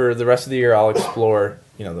then for the rest of the year, I'll explore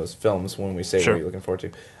those films when we say Sure. what you're looking forward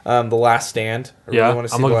to. The Last Stand. I Yeah, really want to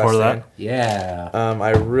see I'm The looking Last forward to Stand. Yeah. I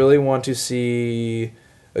really want to see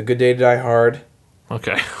A Good Day to Die Hard.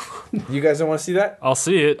 Okay. You guys don't want to see that? I'll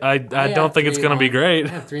see it. I don't think it's going to be I great.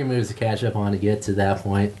 have 3 movies to catch up on to get to that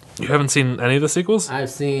point. You haven't seen any of the sequels? I've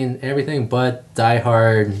seen everything but Die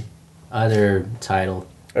Hard, other title.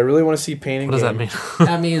 I really want to see Pain and What does that Gain. mean?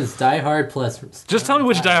 That means Die Hard plus. Just tell me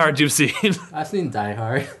which Die Hard you've seen, I've seen Die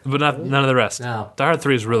Hard. but none of the rest. No. Die Hard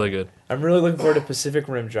 3 is really good. I'm really looking forward to Pacific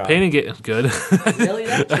Rim Job. Pain and Gain, good. Really?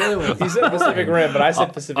 That trailer was. He said Pacific Rim, but I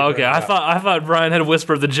said Pacific Rim. Okay, I Job. thought Brian had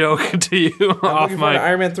whispered the joke to you I'm off looking forward to mic.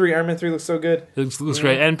 Iron Man 3. Iron Man 3 looks so good. It looks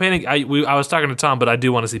great. And Pain and I was talking to Tom, but I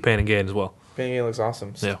do want to see Pain and Gain as well. Pain and Gain looks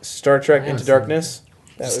awesome. Yeah. Star Trek I Into haven't seen Darkness.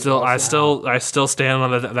 That was awesome. I still stand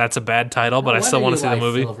on that. That's a bad title, but I still want to see the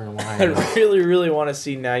movie. I really want to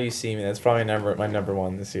see Now You See Me. That's probably my number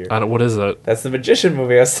one this year. What is that? That's the Magician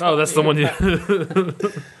movie. Oh, that's the one you.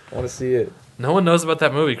 I want to see it. No one knows about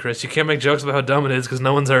that movie, Chris. You can't make jokes about how dumb it is because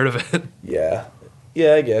no one's heard of it. Yeah.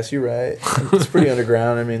 Yeah, I guess you're right. It's pretty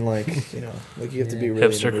underground. I mean, like you have to be really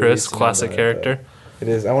Hipster into Chris, movies to know classic about it, character. but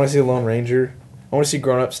it is. I want to see The Lone Ranger. I want to see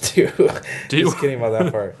Grown Ups too. Do you? Just kidding about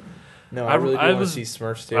that part. No, I really do want to see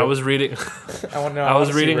Smurfs too. I was reading. I want to. I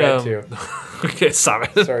was reading. too. Okay,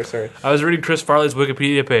 stop it. Sorry. I was reading Chris Farley's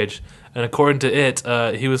Wikipedia page, and according to it,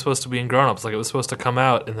 he was supposed to be in Grown Ups. Like it was supposed to come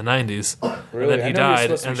out in the 90s. Really? And then he I know he was died,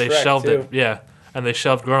 supposed to and be they Shrek, shelved too. it. Yeah, and they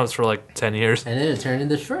shelved Grown Ups for like 10 years. And then it turned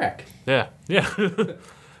into Shrek. Yeah.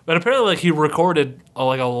 But apparently, like he recorded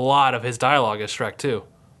like a lot of his dialogue as Shrek too.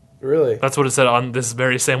 Really? That's what it said on this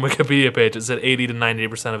very same Wikipedia page. It said 80 to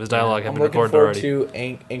 90% of his dialogue had I'm been looking recorded forward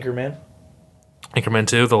already. to Anchorman. Anchorman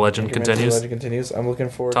 2, The Legend Anchorman 2, continues. Legend continues. I'm looking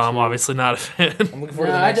forward. Tom, to... obviously not a fan. I'm looking forward No,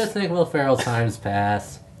 to the I next... just think Will Ferrell's time's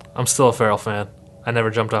passed. I'm still a Ferrell fan. I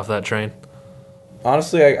never jumped off that train.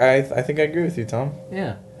 Honestly, I think I agree with you, Tom.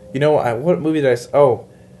 Yeah. You know, what movie did I... Oh,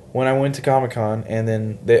 when I went to Comic-Con, and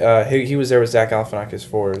then he was there with Zach Galifianakis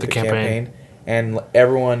for the campaign, and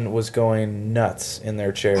everyone was going nuts in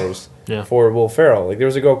their chairs for Will Ferrell. Like, there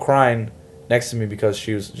was a girl crying next to me because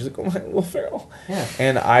she's like, oh my, Will Ferrell. Yeah.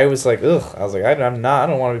 And I was like, ugh. I was like, I don't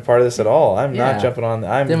want to be part of this at all. I'm not jumping on...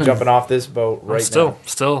 I'm jumping off this boat right now.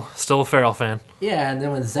 Still a Ferrell fan. Yeah, and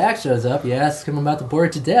then when Zach shows up, you ask him about the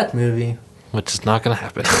Bored to Death movie. Which is not going to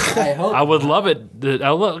happen. I hope. I would love it.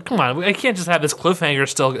 Come on, I can't just have this cliffhanger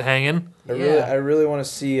still hanging. I really want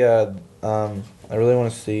to see.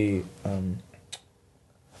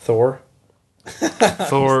 Thor.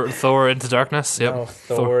 Thor Into Darkness. Yep. No,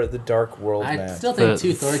 Thor: The Dark World. I Man. still think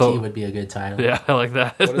Too Thorty would be a good title. Yeah, I like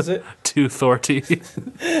that. What is it? Too Thorty.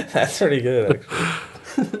 That's pretty good, actually.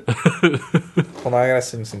 Hold on, I gotta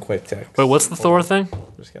send some quick text. Wait, what's the Thor thing?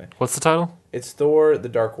 Just kidding. What's the title? It's Thor: The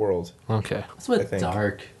Dark World. Okay. What's with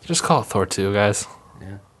dark? Just call it Thor 2, guys.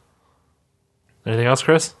 Yeah. Anything else,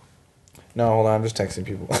 Chris? No, hold on, I'm just texting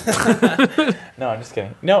people. No, I'm just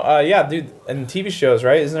kidding. No, yeah, dude, and TV shows,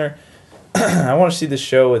 right? Isn't there? I want to see this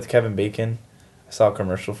show with Kevin Bacon. I saw a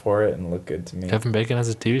commercial for it and it looked good to me. Kevin Bacon has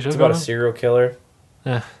a TV show. It's about a serial killer.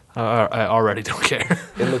 Yeah, I already don't care.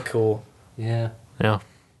 It looked cool. Yeah. Yeah.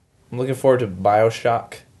 I'm looking forward to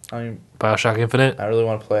BioShock. I mean, BioShock Infinite. I really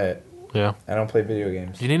want to play it. Yeah. I don't play video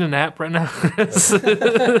games. You need a nap right now?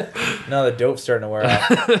 No, the dope's starting to wear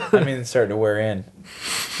off. I mean, it's starting to wear in.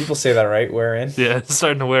 People say that, right? Wear in? Yeah, it's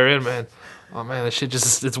starting to wear in, man. Oh, man, this shit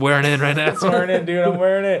it's wearing in right now. It's wearing in, dude. I'm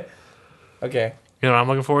wearing it. Okay. You know what I'm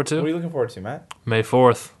looking forward to? What are you looking forward to, Matt? May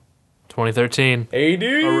 4th, 2013. AD!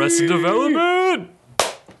 Arrested Development!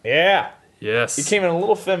 Yeah. Yes. You came in a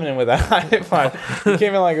little feminine with that high five. You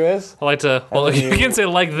came in like this. I like to... Well, And then you can't say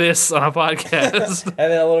like this on a podcast. And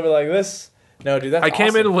then a little bit like this. No, dude, that's I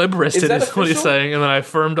came in limp-wristed, that is what he's official? saying, and then I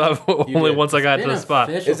firmed up only did. once I got It's to the been spot.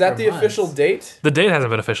 official Is that for the official months. date? The date hasn't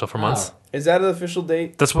been official for months. Is that the official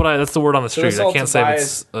date? That's the word on the So I street. saw I can't say if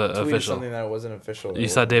Tobias it's tweeted official. something that wasn't official. You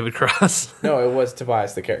saw David Cross? No, it was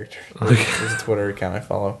Tobias, the character. There's a Twitter account I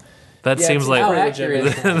follow. That Yeah, seems it's like... How pretty accurate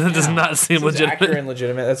legitimate. is that? That does not seem It's legitimate. accurate and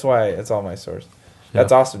legitimate. That's why it's all my source.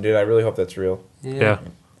 That's awesome, dude. I really hope that's real. Yeah.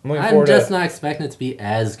 I'm looking I'm forward just to. not expecting it to be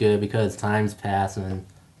as good because time's passing.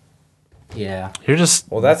 Yeah. You're just...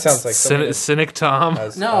 Well, that sounds like somebody cynic Tom.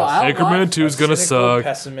 No, I'll Anchorman watch- 2 is gonna cynical, suck.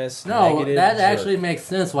 Pessimist. No, negative that jerk. actually makes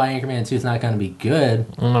sense why Anchorman 2 is not going to be good.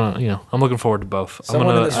 I'm looking forward to both.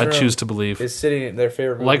 Someone in this I room choose to believe. is sitting their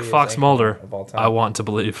favorite movie Like is Fox Anchorman Mulder, of all time. I want to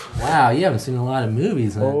believe. Wow, you haven't seen a lot of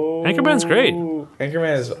movies, huh? Oh, Anchorman's great.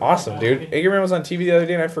 Anchorman is awesome, dude. Anchorman was on TV the other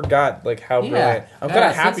day, and I forgot like how Yeah. brilliant. I'm Yeah, kind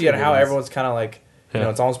of I've happy seen at how movies. everyone's kind of like, you Yeah. know,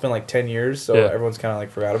 it's almost been like 10 years, so Yeah. everyone's kind of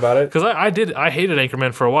like forgot about it. Because I hated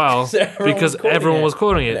Anchorman for a while Everyone because was quoting everyone it. was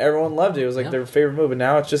quoting And it. everyone loved it. It was like Yeah. their favorite movie.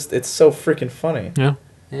 Now it's so freaking funny. Yeah.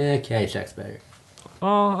 Yeah, Caddyshack's better. Well,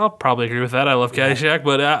 I'll probably agree with that. I love Caddyshack,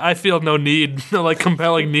 but I feel no need, no like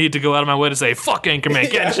compelling need to go out of my way to say fuck Anchorman.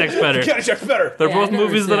 Caddyshack's better. Caddyshack's better. They're Yeah, both I never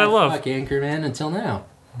movies that I said love. Fuck Anchorman until now.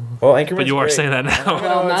 Well, Anchorman's But you are great. saying that I now.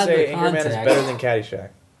 Well, would not say the Anchorman is context. better than Caddyshack.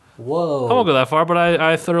 Whoa. I won't go that far, but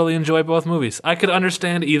I thoroughly enjoy both movies. I could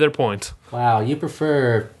understand either point. Wow, you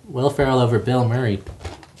prefer Will Ferrell over Bill Murray.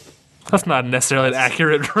 That's not necessarily an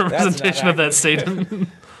accurate representation of that accurate. statement.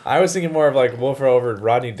 I was thinking more of like Will Ferrell over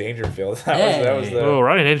Rodney Dangerfield. That was Hey. the. Oh,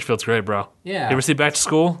 Rodney Dangerfield's great, bro. Yeah. You ever see Back to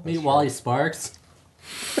School? Meet Wally Sparks.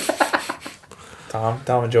 Tom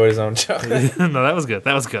enjoyed his own joke. No, that was good.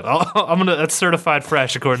 That was good. That's certified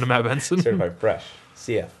fresh according to Matt Benson. Certified fresh.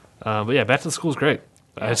 CF. But yeah, Back to the School is great.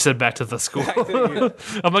 I said Back to the School.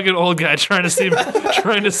 I'm like an old guy trying to seem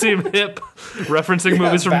hip, referencing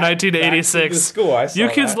movies from Back to the 1986. School. I saw You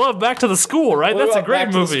kids that. love Back to the School, right? What That's a about great Back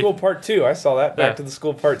To the movie. School Part 2. I saw that. Back Yeah. to the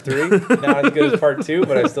School Part 3. Not as good as Part 2,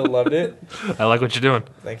 but I still loved it. I like what you're doing.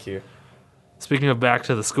 Thank you. Speaking of Back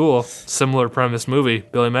to the School, similar premise movie,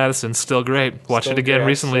 Billy Madison, still great. Watched Still it again great. I'm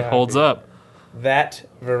recently, so holds happy. up. That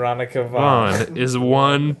Veronica Vaughn. Vaughn is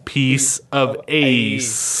one piece of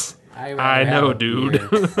ace. I know, dude.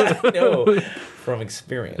 I know from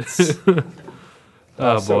experience.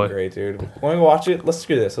 Oh, so boy. great, dude. Want to watch it? Let's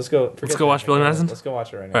do this. Let's go. Let's go watch Billy Madison? Let's go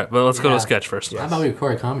watch it right now. All right, but let's go to Yeah. a sketch first. How about we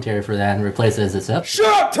record a commentary for that and replace it as this episode?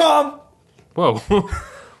 Shut up, Tom! Whoa.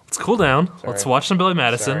 Let's cool down. Let's watch some Billy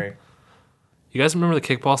Madison. Sorry. You guys remember the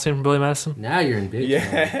kickball scene from Billy Madison? Now you're in big trouble.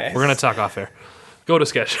 Yes. We're going to talk off air. Go to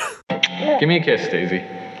sketch. Give me a kiss, Daisy.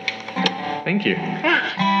 Thank you.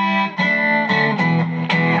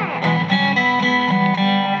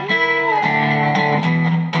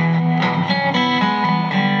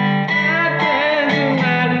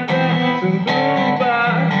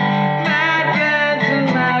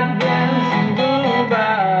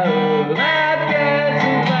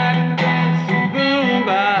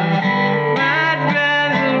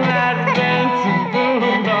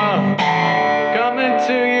 Coming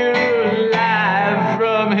to you live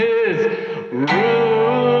from his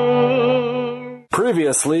room.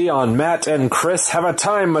 Previously on Matt and Chris Have a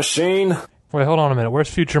Time Machine. Wait, hold on a minute. Where's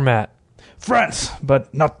future Matt? Friends,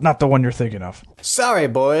 but not the one you're thinking of. Sorry,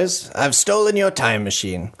 boys. I've stolen your time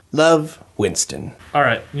machine. Love, Winston. All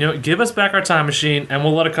right, give us back our time machine, and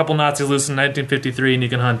we'll let a couple Nazis loose in 1953, and you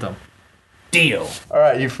can hunt them. Deal. All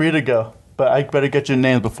right, you're free to go, but I better get your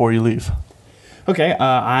names before you leave. Okay,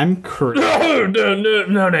 I'm Chris.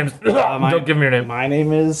 No names. Don't give me your name. My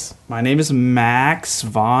name is Max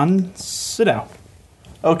von Sydow.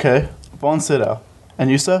 Okay, Von Sydow. And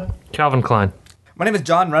you, sir? Calvin Klein. My name is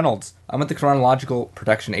John Reynolds. I'm with the Chronological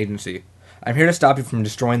Protection Agency. I'm here to stop you from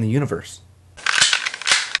destroying the universe.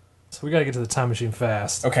 So we gotta get to the time machine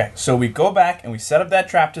fast. Okay, so we go back and we set up that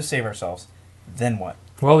trap to save ourselves. Then what?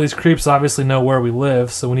 Well, these creeps obviously know where we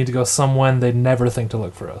live, so we need to go somewhere they'd never think to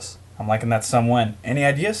look for us. I'm liking that someone. Any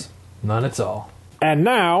ideas? None at all. And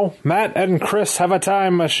now, Matt and Chris Have a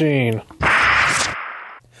Time Machine.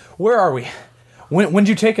 Where are we? When'd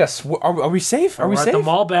you take us? Are we safe? Are we We're safe? at the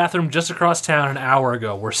mall bathroom just across town an hour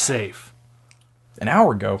ago. We're safe. An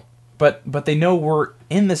hour ago. But they know we're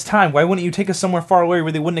in this time. Why wouldn't you take us somewhere far away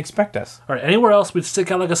where they wouldn't expect us? All right, anywhere else we'd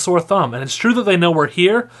stick out like a sore thumb. And it's true that they know we're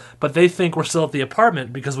here, but they think we're still at the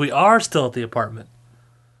apartment because we are still at the apartment.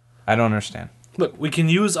 I don't understand. Look, we can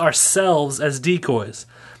use ourselves as decoys.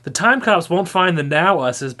 The time cops won't find the now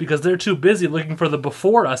us's because they're too busy looking for the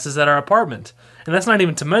before us's at our apartment. And that's not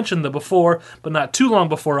even to mention the before, but not too long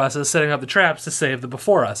before us's setting up the traps to save the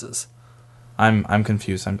before us's. I'm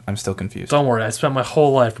confused. I'm still confused. Don't worry, I spent my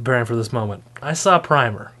whole life preparing for this moment. I saw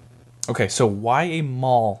Primer. Okay, so why a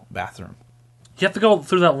mall bathroom? You have to go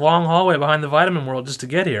through that long hallway behind the Vitamin World just to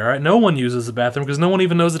get here, alright? No one uses the bathroom because no one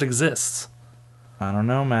even knows it exists. I don't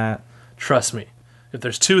know, Matt. Trust me, if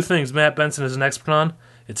there's two things Matt Benson is an expert on,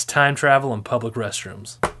 it's time travel and public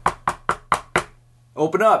restrooms.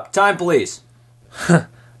 Open up! Time police!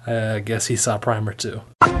 I guess he saw Primer too.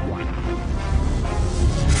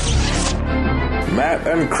 Matt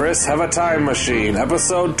and Chris Have a Time Machine,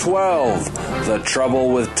 Episode 12, The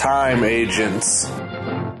Trouble with Time Agents.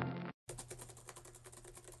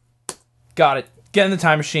 Got it. Get in the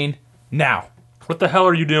time machine. Now. What the hell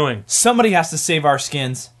are you doing? Somebody has to save our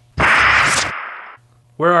skins.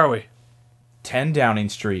 Where are we? 10 Downing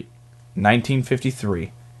Street,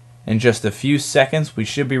 1953. In just a few seconds, we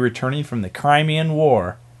should be returning from the Crimean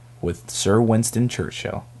War with Sir Winston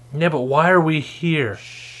Churchill. Yeah, but why are we here?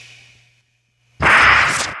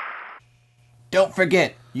 Don't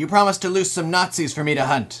forget, you promised to loose some Nazis for me to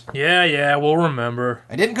hunt. Yeah, we'll remember.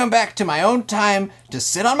 I didn't come back to my own time to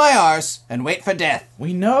sit on my arse and wait for death.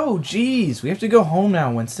 We know, jeez. We have to go home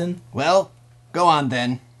now, Winston. Well, go on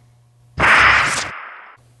then.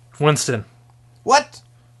 Winston. What?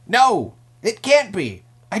 No, it can't be.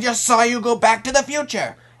 I just saw you go back to the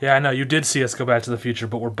future. Yeah, I know, you did see us go back to the future,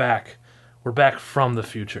 but we're back. We're back from the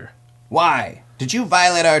future. Why? Did you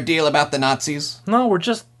violate our deal about the Nazis? No, we're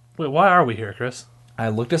just... Wait, why are we here, Chris? I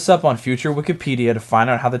looked us up on future Wikipedia to find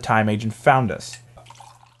out how the time agent found us.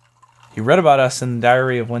 He read about us in the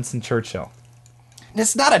diary of Winston Churchill.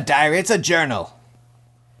 It's not a diary, it's a journal.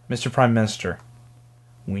 Mr. Prime Minister,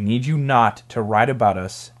 we need you not to write about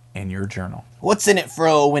us in your journal. What's in it for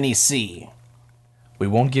old Winnie C? We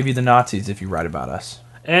won't give you the Nazis if you write about us.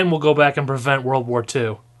 And we'll go back and prevent World War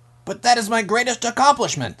II. But that is my greatest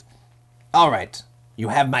accomplishment. All right, you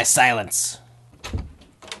have my silence.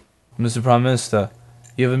 Mr. Prime Minister,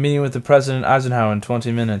 you have a meeting with the President Eisenhower in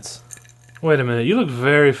 20 minutes. Wait a minute, you look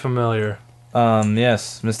very familiar.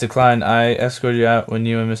 Yes, Mr. Klein, I escorted you out when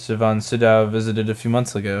you and Mr. von Sydow visited a few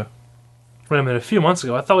months ago. Wait a minute, a few months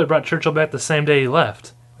ago? I thought we brought Churchill back the same day he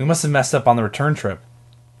left. We must have messed up on the return trip.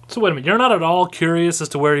 So wait a minute, you're not at all curious as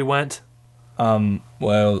to where he went?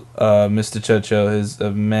 Well, Mr. Churchill is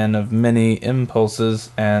a man of many impulses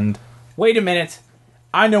and... Wait a minute!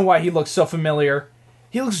 I know why he looks so familiar.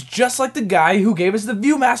 He looks just like the guy who gave us the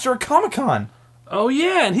Viewmaster at Comic-Con. Oh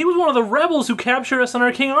yeah, and he was one of the rebels who captured us on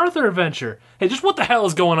our King Arthur adventure. Hey, just what the hell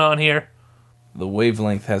is going on here? The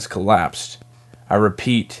wavelength has collapsed. I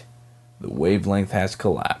repeat, the wavelength has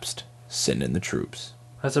collapsed. Send in the troops.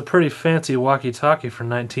 That's a pretty fancy walkie-talkie for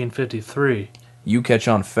 1953. You catch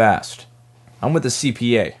on fast. I'm with the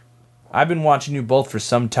CPA. I've been watching you both for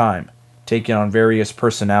some time, taking on various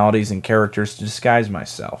personalities and characters to disguise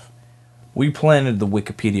myself. We planted the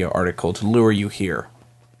Wikipedia article to lure you here.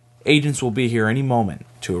 Agents will be here any moment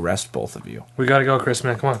to arrest both of you. We gotta go, Chris,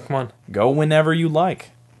 man. Come on. Go whenever you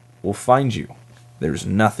like. We'll find you. There's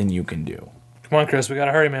nothing you can do. Come on, Chris. We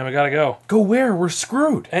gotta hurry, man. We gotta go. Go where? We're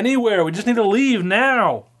screwed. Anywhere. We just need to leave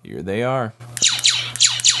now. Here they are.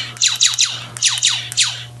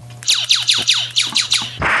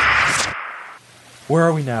 Where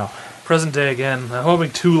are we now? Present day again. I'm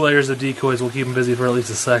hoping 2 layers of decoys will keep him busy for at least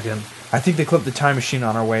a second. I think they clipped the time machine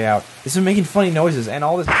on our way out. It's been making funny noises and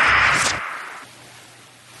all this...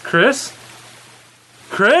 Chris?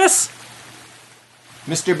 Chris?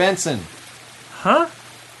 Mr. Benson. Huh?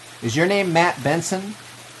 Is your name Matt Benson?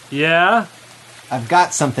 Yeah? I've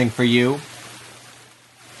got something for you.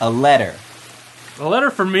 A letter. A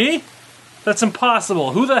letter for me? That's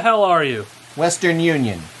impossible. Who the hell are you? Western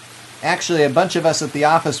Union. Actually, a bunch of us at the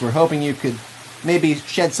office were hoping you could maybe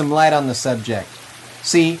shed some light on the subject.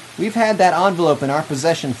 See, we've had that envelope in our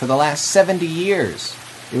possession for the last 70 years.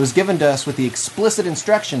 It was given to us with the explicit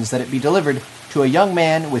instructions that it be delivered to a young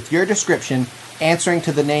man with your description answering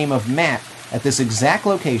to the name of Matt at this exact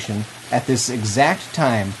location at this exact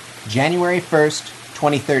time, January 1st,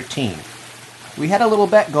 2013. We had a little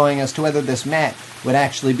bet going as to whether this Matt would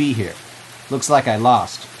actually be here. Looks like I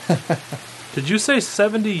lost. Did you say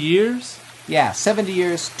 70 years? Yeah, 70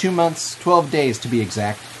 years, 2 months, 12 days to be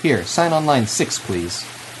exact. Here, sign on line 6, please.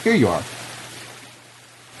 Here you are.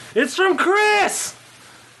 It's from Chris!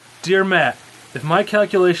 Dear Matt, if my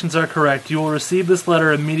calculations are correct, you will receive this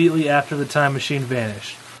letter immediately after the time machine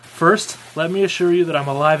vanished. First, let me assure you that I'm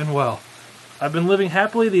alive and well. I've been living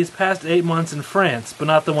happily these past 8 months in France, but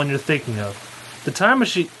not the one you're thinking of. The time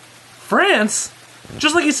machine... France?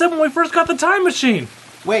 Just like you said when we first got the time machine!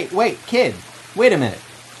 Wait, kid. Wait a minute.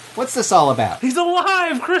 What's this all about? He's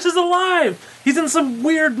alive! Chris is alive! He's in some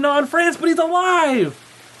weird non-France, but he's alive!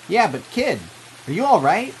 Yeah, but kid, are you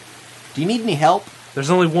alright? Do you need any help?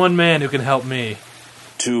 There's only one man who can help me.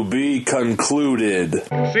 To be concluded.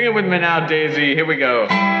 Sing it with me now, Daisy. Here we go.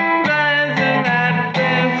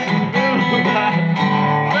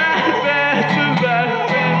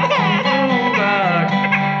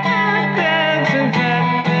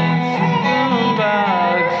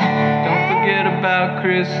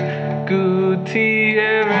 Chris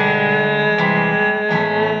Gutierrez.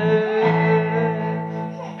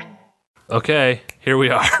 Okay, here we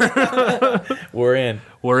are. We're in.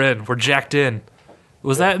 We're jacked in.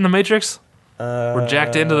 Was that in the Matrix? We're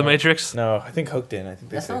jacked into the Matrix? No, I think hooked in. I think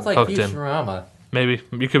that sounds like hooked Futurama. In. Maybe.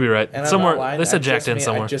 You could be right. And somewhere I'm not lying, they said jacked in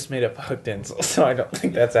somewhere. I just made up hooked in, so I don't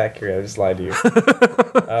think that's accurate. I just lied to you.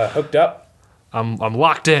 Hooked up. I'm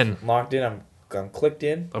locked in. Locked in. I'm clicked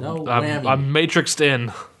in. I'm matrixed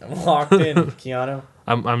in. I'm locked in, Keanu.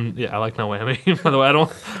 I like no whammy. By the way,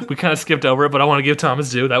 we kind of skipped over it, but I want to give Tom his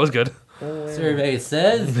due. That was good. Survey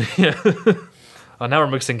says. Yeah. Oh, now we're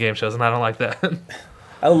mixing game shows, and I don't like that.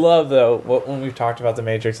 I love though when we've talked about the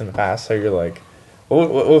Matrix in the past. So you're like,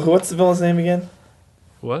 what's the villain's name again?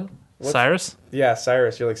 What? Cyrus? Yeah,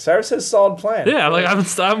 Cyrus. You're like, Cyrus has a solid plan. Yeah, like I'm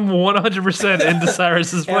 100% into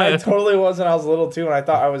Cyrus's plan. And I totally was when I was little too, and I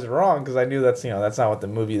thought I was wrong because I knew that's not what the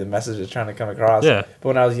message is trying to come across. Yeah. But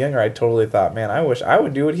when I was younger, I totally thought, man, I wish I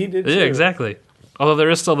would do what he did. Yeah, too. exactly. Although there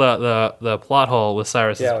is still the plot hole with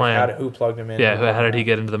Cyrus's plan. Who plugged him in? Yeah, how did he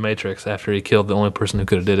get into the Matrix after he killed the only person who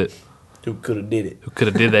could have did it? Who could have did it? Who could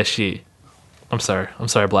have did that shit? I'm sorry,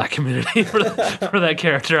 black community for that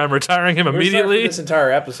character. I'm retiring him immediately. For this entire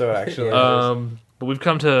episode, actually. But we've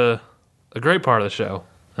come to a great part of the show,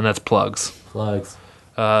 and that's plugs. Plugs.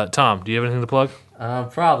 Tom, do you have anything to plug?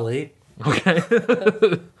 Probably. Okay.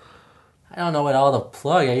 I don't know what all to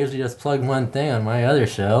plug. I usually just plug one thing on my other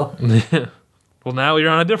show. Well, now you're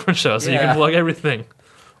on a different show, so you can plug everything.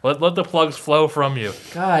 Let the plugs flow from you.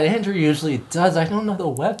 God, Andrew usually does. I don't know the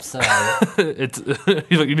website.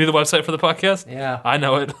 You need the website for the podcast? Yeah. I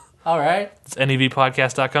know it. All right. It's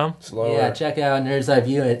nevpodcast.com. Slower. Yeah, check out Nerds Eye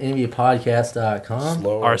View at nevpodcast.com.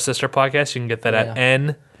 Slower. Our sister podcast, you can get that at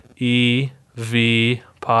nevpodcast.com.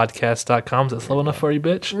 podcast.com. Is that slow enough for you,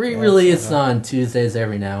 bitch? Re-release on Tuesdays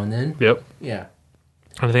every now and then. Yep. Yeah.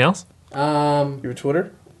 Anything else? You have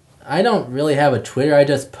Twitter? I don't really have a Twitter. I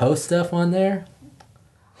just post stuff on there.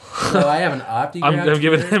 So I have an Optigram. I'm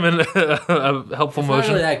giving him a helpful it's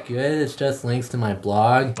motion. Not really that good. It's just links to my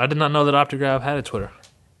blog. I did not know that Optigraph had a Twitter.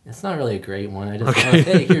 It's not really a great one. I just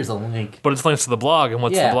hey, here's a link. But it's links to the blog. And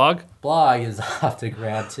what's the blog? Blog is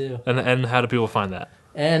Optigraph too. And how do people find that?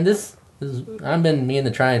 And this is, I've been meaning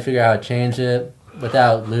to try and figure out how to change it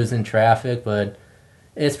without losing traffic, but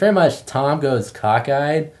it's pretty much Tom Goes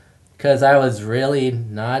Cockeyed. Because I was really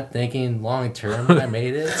not thinking long term when I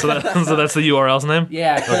made it. So that's the URL's name?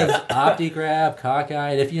 Yeah, because Optigraph,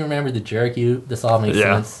 Cockeyed. If you remember the jerk, this all makes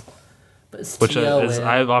sense. But it's which is,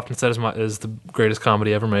 I've often said is the greatest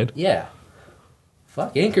comedy ever made. Yeah.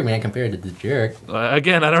 Fuck Anchorman compared to the jerk.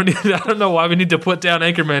 Again, I don't know why we need to put down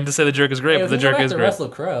Anchorman to say the jerk is great, but the jerk is great. Russell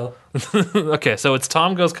Crowe. Okay, so it's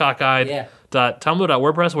Tom Goes Cockeyed. Yeah.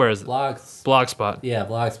 Tumblr.wordpress. Where is it? Blogspot. Yeah,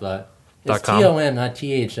 Blogspot. It's .com. TOM, not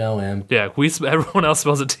THOM. Yeah, everyone else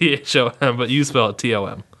spells it THOM, but you spell it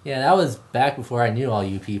TOM. Yeah, that was back before I knew all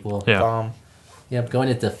you people. Yeah. Yep, going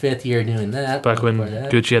into 5th year doing that. Back when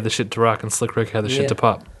Gucci had the shit to rock and Slick Rick had the shit to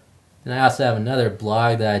pop. And I also have another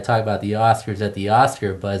blog that I talk about the Oscars at the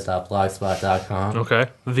OscarBuzz.blogspot.com. Okay.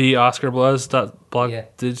 The OscarBuzz.blog. Yeah.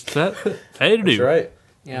 Did that? Hey, dude. That's right.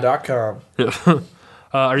 Yeah. .com.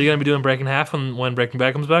 Are you going to be doing Breaking Half when Breaking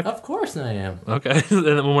Bad comes back? Of course I am. Okay. And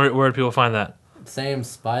then where do people find that? Same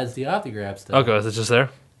spot as the Optigraph stuff. Okay, is it just there?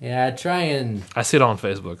 Yeah, I try and... I see it all on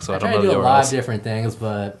Facebook, so I don't know try to do the a lot URLs. of different things,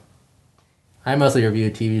 but... I mostly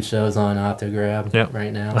review TV shows on Optigraph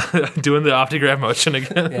right now. Doing the Optigraph motion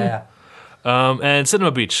again. Yeah. And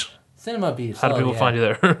Cinema Beach. Cinema Beach. How do people find you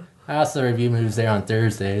there? I also review movies there on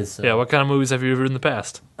Thursdays. So. Yeah, what kind of movies have you reviewed in the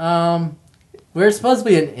past? We're supposed to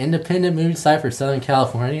be an independent movie site for Southern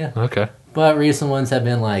California. Okay. But recent ones have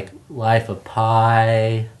been like Life of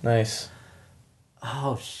Pi. Nice.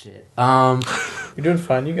 Oh, shit. You're doing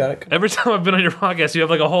fine. You got it. Every time I've been on your podcast, you have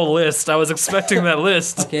like a whole list. I was expecting that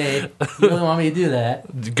list. Okay. You really want me to do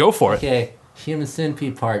that? Go for it. Okay. Human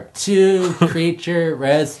Centipede Part 2, Creature,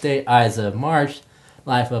 Red State, Eyes of March,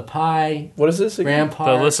 Life of Pi. What is this again?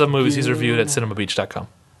 Rampart. The list of movies he's reviewed at cinemabeach.com.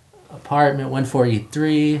 Apartment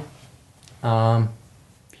 143.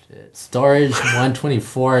 Storage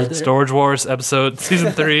 124. Storage Wars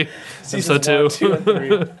season 3, episode 2. 1, 2, and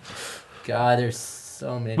 3. God, there's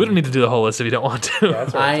so many. We don't need to do the whole list if you don't want to. Yeah,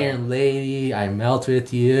 Iron Lady, I Melt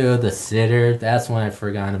With You, The Sitter. That's one I've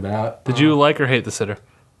forgotten about. Did you like or hate The Sitter?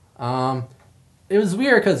 It was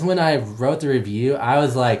weird because when I wrote the review, I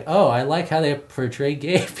was like, "Oh, I like how they portray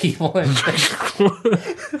gay people."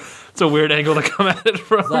 It's a weird angle to come at it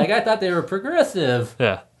from. Like I thought they were progressive.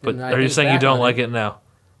 Yeah, but And I are you think saying you back don't on like it now?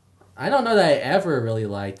 I don't know that I ever really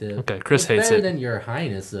liked it. Okay, Chris It's hates better it. than Your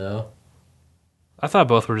Highness, though. I thought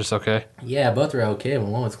both were just okay. Yeah, both were okay, but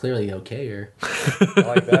one was clearly okayer. I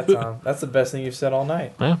like that, Tom. That's the best thing you've said all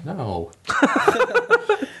night. Yeah. No.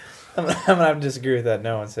 I'm gonna have to disagree with that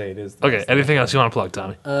no and say it is. Okay, anything else you want to plug,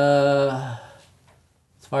 Tommy? As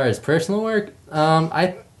far as personal work,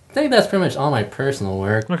 I think that's pretty much all my personal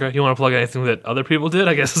work. Okay, you want to plug anything that other people did?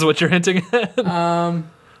 I guess is what you're hinting at. I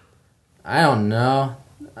don't know.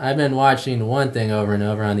 I've been watching one thing over and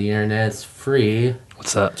over on the internet. It's free.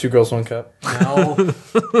 What's that? 2 Girls, 1 Cup. No.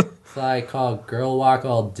 It's like called Girl Walk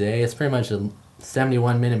All Day. It's pretty much a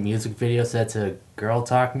 71-minute music video set to girl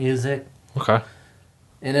talk music. Okay.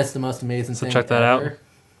 And it's the most amazing So thing check that ever. out.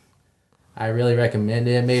 I really recommend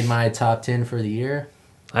it. It made my top 10 for the year.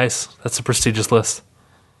 Nice. That's a prestigious list.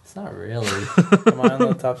 It's not really. Am I on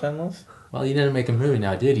the top 10 list? Well, you didn't make a movie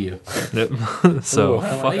now, did you? Yep. So,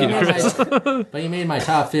 fuck you, Chris. But you made my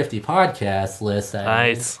top 50 podcast list.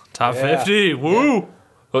 Nice. Top 50. Woo!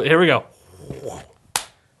 Well, here we go.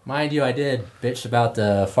 Mind you, I did bitch about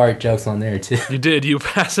the fart jokes on there, too. You did. You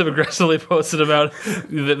passive-aggressively posted about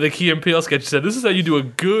the Key and Peele sketch. You said, this is how you do a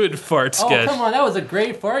good fart sketch. Oh, come on. That was a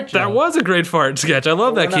great fart joke. That was a great fart sketch. I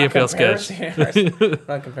love that Key and Peele sketch. We're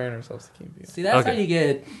not comparing ourselves to Key and Peele. See, that's how you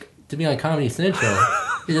get to be on Comedy Central.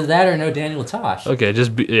 Either that or no Daniel Tosh. Okay,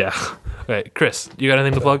 just be... Yeah. Okay, Chris, you got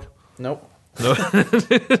anything to plug? Nope. No.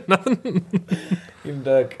 Nothing. You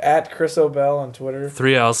can at Chris O'Bell on Twitter.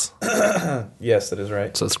 3 L's. Yes, that is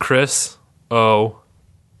right. So it's Chris O-B-E-L-L-L.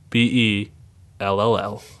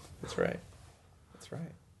 That's right. That's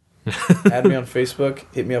right. Add me on Facebook.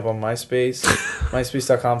 Hit me up on MySpace.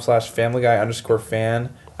 MySpace.com/FamilyGuy_fan.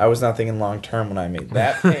 I was not thinking long term when I made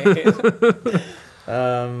that page.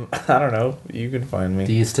 I don't know. You can find me.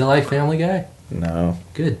 Do you still like Family Guy? No.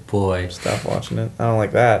 Good boy. Stop watching it. I don't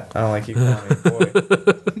like that. I don't like you calling me boy.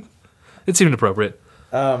 It seemed appropriate.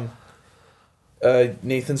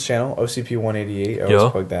 Nathan's channel, OCP188. I Yo.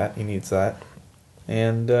 always plug that. He needs that.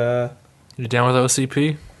 And You down with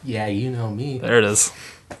OCP? Yeah, you know me. There it is.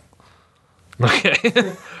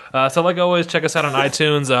 Okay. So like always, check us out on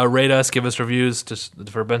iTunes. Rate us, give us reviews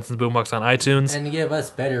for Benson's Boombox on iTunes. And give us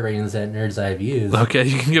better ratings at Nerds Eye Views. Okay,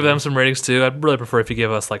 you can give them some ratings too. I'd really prefer if you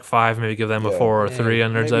give us like 5, maybe give them a 4 or 3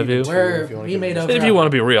 on Nerds Eye View. We made over. If you want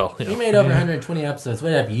to be real, We made over 120 episodes.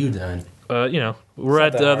 What have you done? We're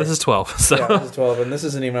at this is 12. So yeah, this is 12, and this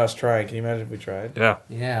isn't even us trying. Can you imagine if we tried? Yeah.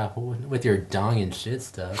 Yeah, with your dong and shit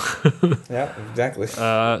stuff. Yeah, exactly.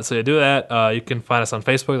 So yeah, do that. You can find us on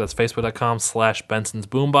Facebook. That's facebook.com/Benson's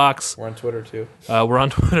Boombox. We're on Twitter too. We're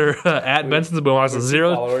on Twitter at Benson's Boombox. With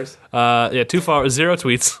 0 followers. 2 followers, 0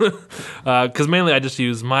 tweets. Because mainly I just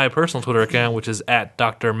use my personal Twitter account, which is at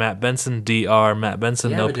Dr. Matt Benson, Dr. Matt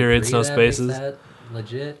Benson, You no have a periods, degree no that makes spaces. that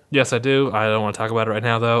legit. Yes, I do. I don't want to talk about it right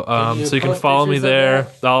now, though. you So you can post follow me pictures of there.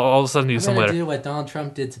 that? I'll all of a sudden I'm use some gonna later. do what Donald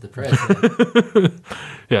Trump did to the president.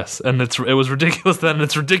 Yes, and it was ridiculous then, and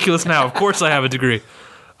it's ridiculous now. Of course I have a degree.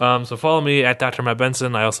 So follow me at Dr. Matt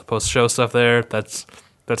Benson. I also post show stuff there. That's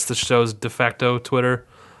the show's de facto Twitter.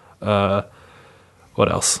 What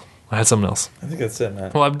else? I had something else. I think that's it,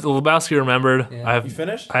 man. Well, Lebowski Remembered. You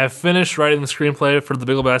finished? I have finished writing the screenplay for The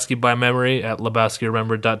Big Lebowski by memory at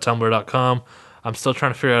lebowskiremembered.tumblr.com. I'm still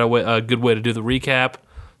trying to figure out a good way to do the recap,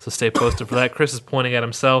 so stay posted for that. Chris is pointing at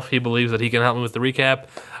himself. He believes that he can help me with the recap.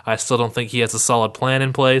 I still don't think he has a solid plan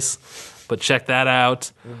in place, but check that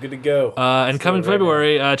out. We're good to go. And coming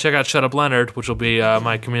February, check out Shut Up Leonard, which will be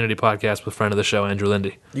my community podcast with friend of the show, Andrew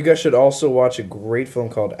Lindy. You guys should also watch a great film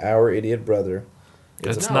called Our Idiot Brother.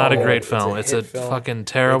 It's not a great film. It's a hit film. fucking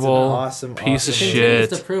terrible It's an piece of Continues shit.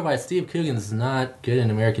 to prove why Steve Coogan's not good in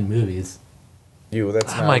American movies.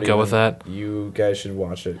 That's I not might go with even- that. You guys should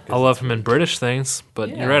watch it. I love him in British things, but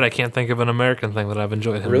Yeah. you're right, I can't think of an American thing that I've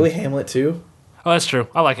enjoyed him Really, in. Hamlet too? Oh, that's true.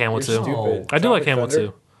 I like Hamlet You're too. stupid. I do like Tropic Hamlet Thunder?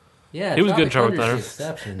 too. Yeah, He was good in Tropic Tropic Thunder's Thunder.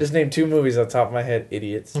 the exception. Just name 2 movies on top of my head,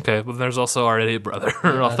 idiots. Okay, but there's also Our Idiot Brother.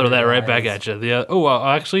 I'll Other throw that right back Guys. at you.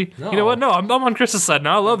 Actually, you know No. what? No, I'm on Chris's side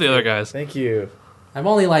now. I love the other guys. Thank you. I've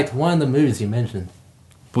only liked one of the movies you mentioned.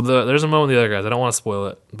 Well, there's a moment with the other guys. I don't want to spoil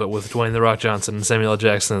it, but with Dwayne The Rock Johnson and Samuel L.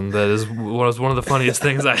 Jackson, that was one of the funniest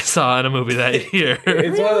things I saw in a movie that year.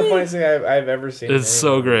 It's one of the funniest things I've ever seen. It's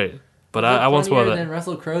so great. But I won't spoil Funnier that. than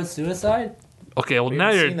Russell Crowe's suicide? Okay, well We now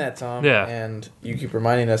haven't you're seen that, Tom. Yeah. And you keep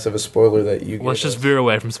reminding us of a spoiler that you. Let's gave just us. veer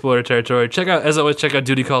away from spoiler territory. As always, check out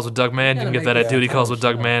Duty Calls with Doug Mann. You can get that at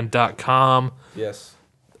dutycallswithdugman.com. Yes.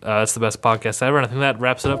 It's the best podcast ever, and I think that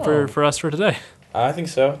wraps it up for us for today. I think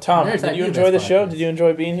so. Tom, There's did that you new enjoy the best show? podcast. Did you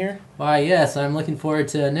enjoy being here? Why, yes, I'm looking forward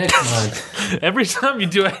to next month. Every time you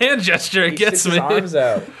do a hand gesture, it He gets sticks me. his arms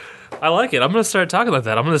out. I like it. I'm going to start talking like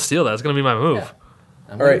that. I'm going to steal that. It's going to be my move. Yeah.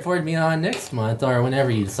 I'm All looking right. forward to being on next month or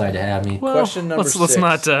whenever you decide to have me. Well, Question number let's 6.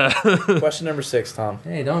 not. Question number 6, Tom.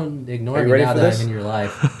 Hey, don't Are ignore you me ready now for that this? I'm in your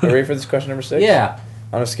life. Are you ready for this question number 6? Yeah.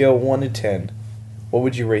 On a scale of 1 to 10, what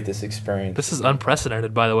would you rate this experience? This is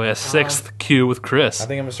unprecedented, by the way. A 6th Q with Chris. I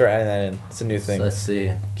think I'm gonna start adding that in. It's a new thing. So let's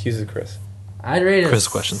see. Q's with Chris. I'd rate it Chris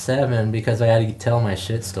question. 7 because I had to tell my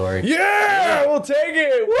shit story. Yeah, we'll take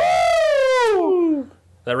it. Woo!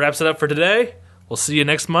 That wraps it up for today. We'll see you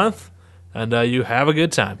next month, and you have a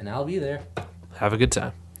good time. And I'll be there. Have a good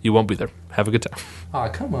time. You won't be there. Have a good time. Aw,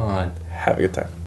 come on. Have a good time.